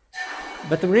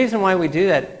 But the reason why we do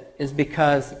that is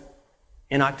because,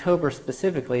 in October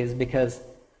specifically, is because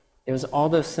it was all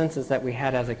those senses that we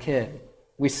had as a kid.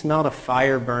 We smelled a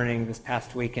fire burning this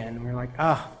past weekend, and we were like,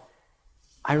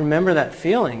 I remember that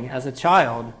feeling as a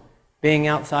child, being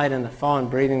outside in the fall and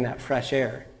breathing that fresh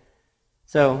air.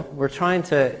 So we're trying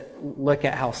to look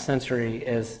at how sensory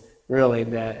is really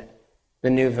the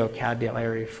new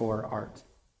vocabulary for art.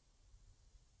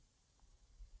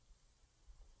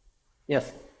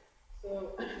 Yes?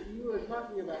 So you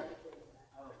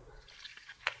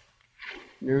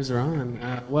Nerves are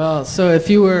on. Well, so if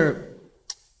you were,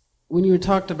 when you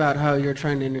talked about how you're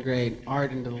trying to integrate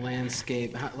art into the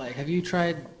landscape, have you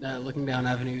tried looking down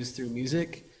avenues through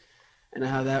music and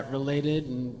how that related,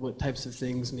 and what types of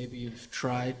things maybe you've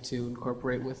tried to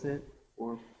incorporate with it,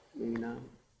 or maybe not?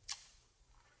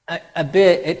 A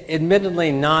bit,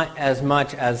 admittedly not as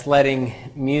much as letting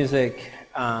music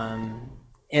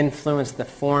influence the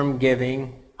form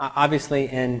giving. Obviously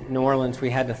in New Orleans we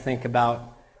had to think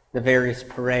about the various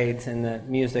parades and the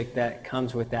music that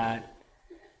comes with that.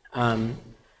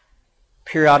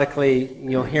 Periodically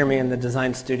you'll hear me in the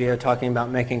design studio talking about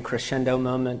making crescendo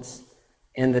moments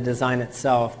in the design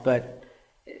itself, but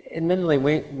admittedly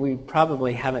we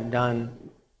probably haven't done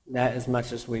that as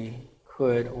much as we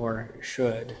could or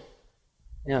should.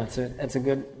 Yeah, it's a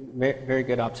good, very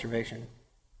good observation.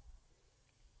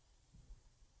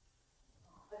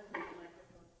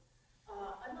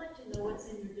 I'd like to know what's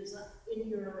in your design, in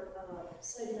your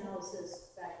site analysis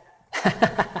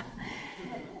backpack.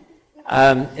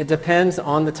 It depends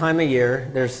on the time of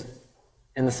year.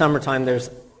 In the summertime, there's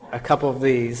a couple of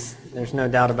these. There's no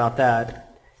doubt about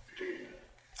that.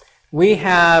 We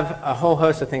have a whole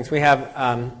host of things. We have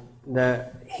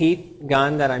the heat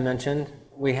gun that I mentioned.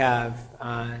 We have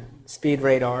speed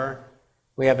radar.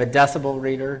 We have a decibel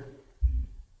reader.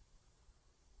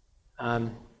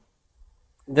 The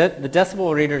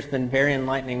decibel reader has been very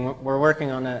enlightening. We're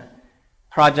working on a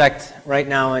project right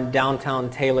now in downtown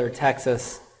Taylor,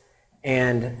 Texas,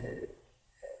 and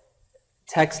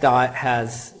TxDOT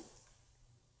has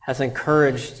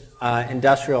encouraged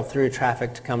industrial through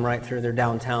traffic to come right through their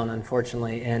downtown,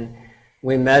 unfortunately, and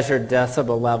we measured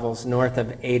decibel levels north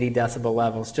of 80 decibel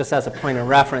levels. Just as a point of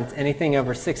reference, anything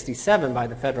over 67 by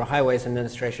the Federal Highways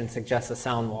Administration suggests a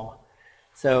sound wall.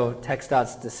 So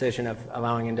TxDOT's decision of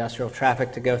allowing industrial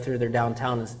traffic to go through their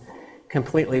downtown has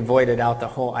completely voided out the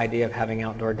whole idea of having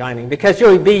outdoor dining, because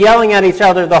you'll be yelling at each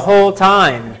other the whole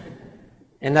time,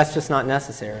 and that's just not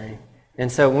necessary.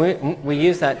 And so we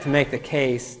use that to make the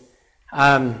case.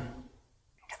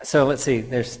 So let's see,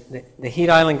 there's the heat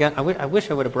island gun. I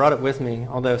wish I would have brought it with me,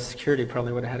 although security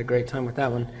probably would have had a great time with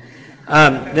that one.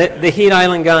 The heat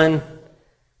island gun,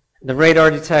 the radar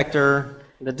detector,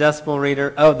 the decibel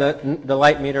reader. Oh, the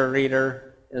light meter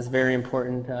reader is very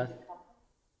important.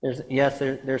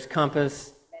 There's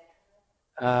compass.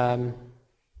 Don't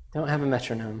have a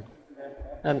metronome.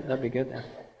 That'd be good then.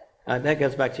 That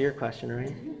goes back to your question,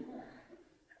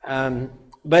 right?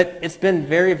 But it's been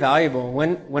very valuable.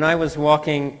 When I was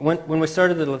walking, when we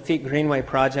started the Lafitte Greenway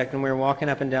project and we were walking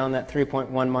up and down that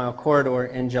 3.1 mile corridor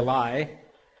in July,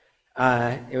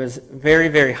 it was very,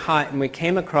 very hot, and we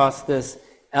came across this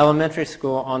elementary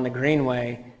school on the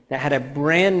Greenway that had a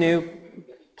brand new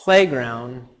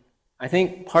playground, I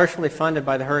think partially funded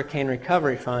by the Hurricane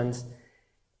Recovery Funds,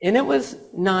 and it was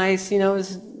nice, it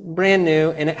was brand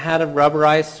new, and it had a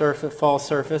rubberized surface, fall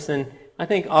surface, and I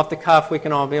think off the cuff we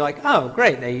can all be like, oh,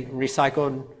 great, they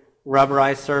recycled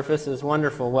rubberized surface, is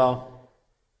wonderful. Well,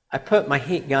 I put my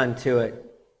heat gun to it.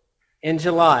 In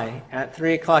July, at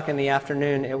 3 o'clock in the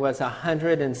afternoon, it was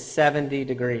 170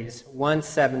 degrees,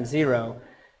 170.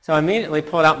 So I immediately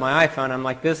pulled out my iPhone. I'm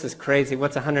like, this is crazy.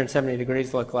 What's 170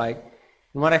 degrees look like?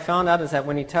 And what I found out is that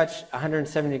when you touch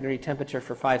 170 degree temperature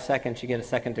for 5 seconds, you get a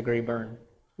second-degree burn.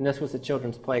 And this was a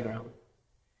children's playground.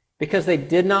 Because they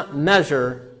did not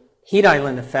measure heat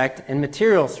island effect and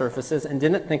material surfaces and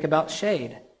didn't think about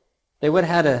shade. They would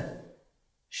have had a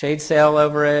shade sail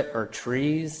over it or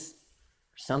trees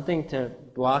or something to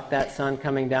block that sun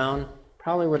coming down.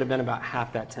 Probably would have been about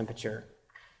half that temperature.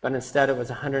 But instead it was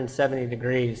 170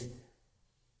 degrees.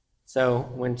 So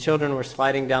when children were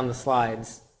sliding down the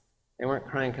slides, they weren't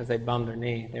crying because they bummed their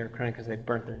knee. They were crying because they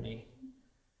burnt their knee.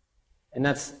 And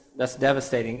that's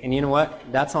devastating. And you know what?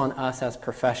 That's on us as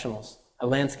professionals. A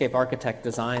landscape architect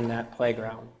designed that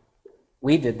playground.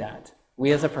 We did that.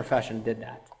 We as a profession did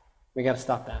that. We got to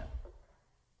stop that.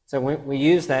 So we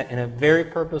use that in a very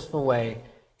purposeful way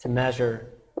to measure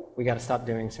we got to stop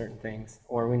doing certain things,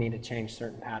 or we need to change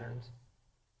certain patterns.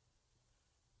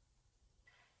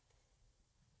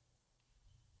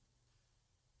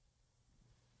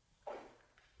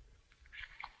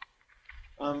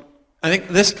 I think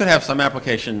this could have some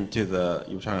application to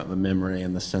you were talking about the memory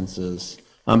and the senses.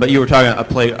 But you were talking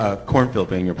about a cornfield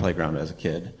being your playground as a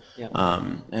kid. Yep.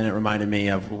 And it reminded me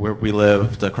of where we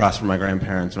lived across from my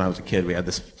grandparents when I was a kid. We had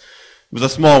this, it was a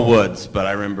small woods, but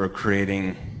I remember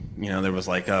creating, there was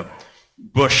like a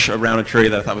bush around a tree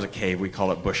that I thought was a cave. We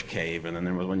called it Bush Cave. And then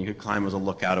there was, when you could climb, was a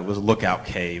lookout. It was a lookout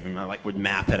cave, and I would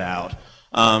map it out.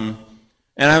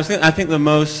 And And I think the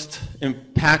most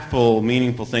impactful,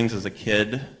 meaningful things as a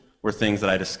kid were things that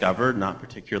I discovered, not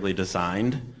particularly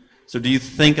designed. So do you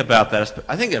think about that?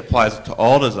 I think it applies to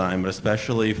all design, but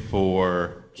especially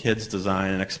for kids'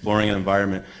 design and exploring an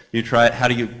environment. How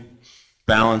do you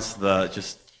balance building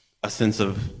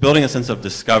a sense of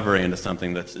discovery into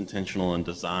something that's intentional and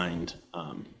designed?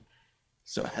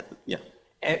 Yeah.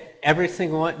 Every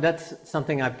single one, that's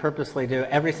something I purposely do.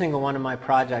 Every single one of my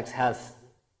projects has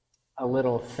a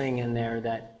little thing in there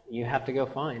that you have to go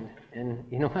find. And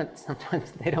you know what?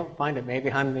 Sometimes they don't find it.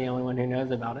 Maybe I'm the only one who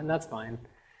knows about it, and that's fine.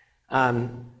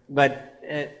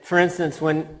 For instance,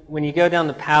 when you go down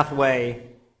the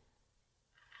pathway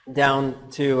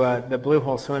down to the Blue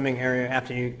Hole swimming area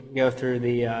after you go through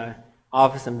the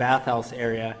office and bathhouse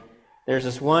area, there's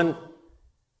this one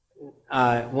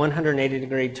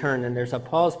 180-degree turn, and there's a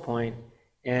pause point,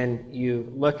 and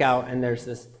you look out, and there's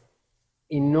this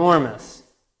enormous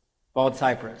bald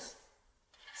cypress,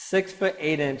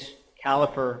 6'8"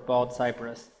 caliper bald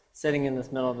cypress sitting in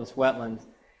this middle of this wetlands.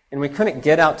 And we couldn't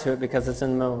get out to it because it's in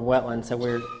the middle of the wetlands, so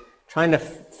we're trying to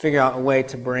figure out a way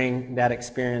to bring that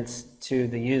experience to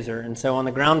the user. And so on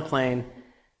the ground plane,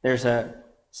 there's a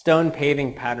stone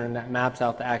paving pattern that maps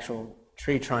out the actual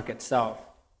tree trunk itself.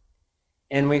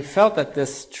 And we felt that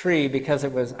this tree, because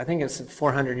it was, I think it's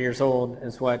 400 years old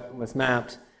is what was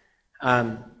mapped,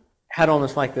 had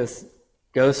almost like this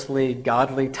ghostly,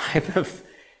 godly type of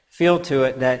feel to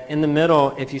it, that in the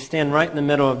middle, if you stand right in the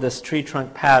middle of this tree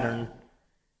trunk pattern,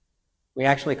 we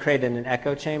actually created an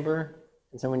echo chamber.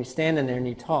 And so when you stand in there and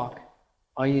you talk,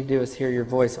 all you do is hear your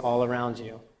voice all around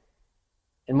you.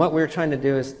 And what we were trying to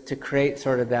do is to create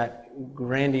sort of that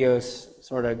grandiose,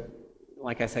 sort of,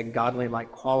 like I said,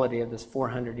 godly-like quality of this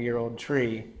 400-year-old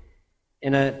tree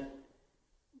in a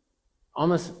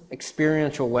almost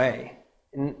experiential way.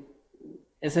 And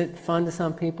is it fun to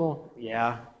some people?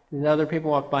 Yeah. Do other people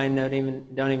walk by and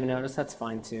don't even notice? That's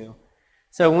fine too.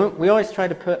 So we always try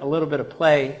to put a little bit of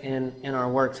play in our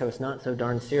work, so it's not so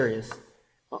darn serious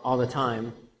all the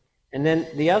time. And then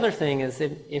the other thing is,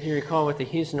 if you recall with the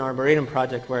Houston Arboretum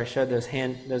project where I showed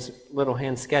those little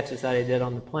hand sketches that I did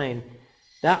on the plane,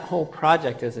 that whole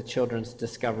project is a children's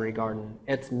discovery garden.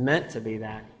 It's meant to be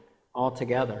that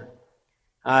altogether.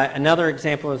 Another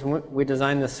example is we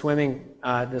designed the swimming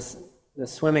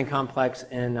complex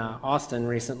in Austin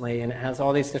recently, and it has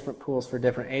all these different pools for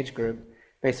different age groups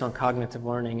based on cognitive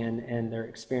learning and their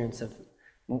experience of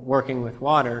working with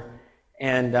water.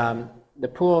 And the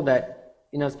pool that,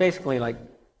 is basically like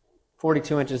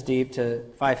 42 inches deep to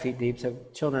 5 feet deep, so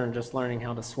children are just learning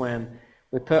how to swim.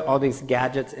 We put all these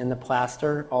gadgets in the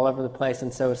plaster all over the place,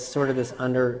 and so it's sort of this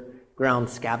underground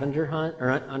scavenger hunt,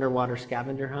 or underwater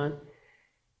scavenger hunt.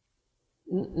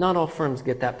 Not all firms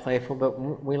get that playful, but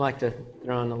we like to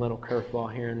throw in a little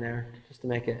curveball here and there just to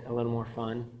make it a little more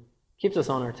fun. Keeps us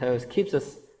on our toes, keeps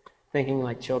us thinking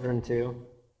like children too.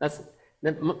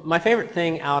 My favorite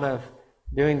thing out of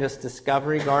doing this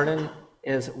discovery garden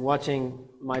is watching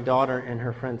my daughter and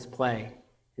her friends play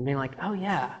and being like, oh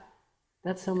yeah,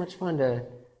 that's so much fun to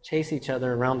chase each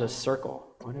other around a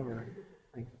circle, whatever.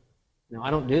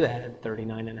 I don't do that at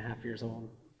 39 and a half years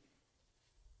old.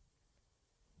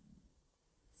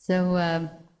 So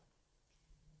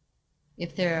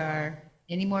if there are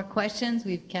any more questions,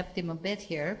 we've kept him a bit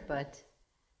here, but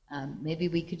maybe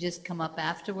we could just come up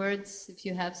afterwards if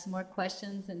you have some more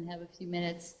questions and have a few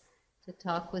minutes to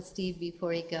talk with Steve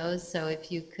before he goes. So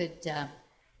if you could,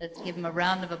 let's give him a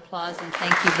round of applause and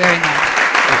thank you very much.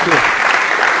 Thank you.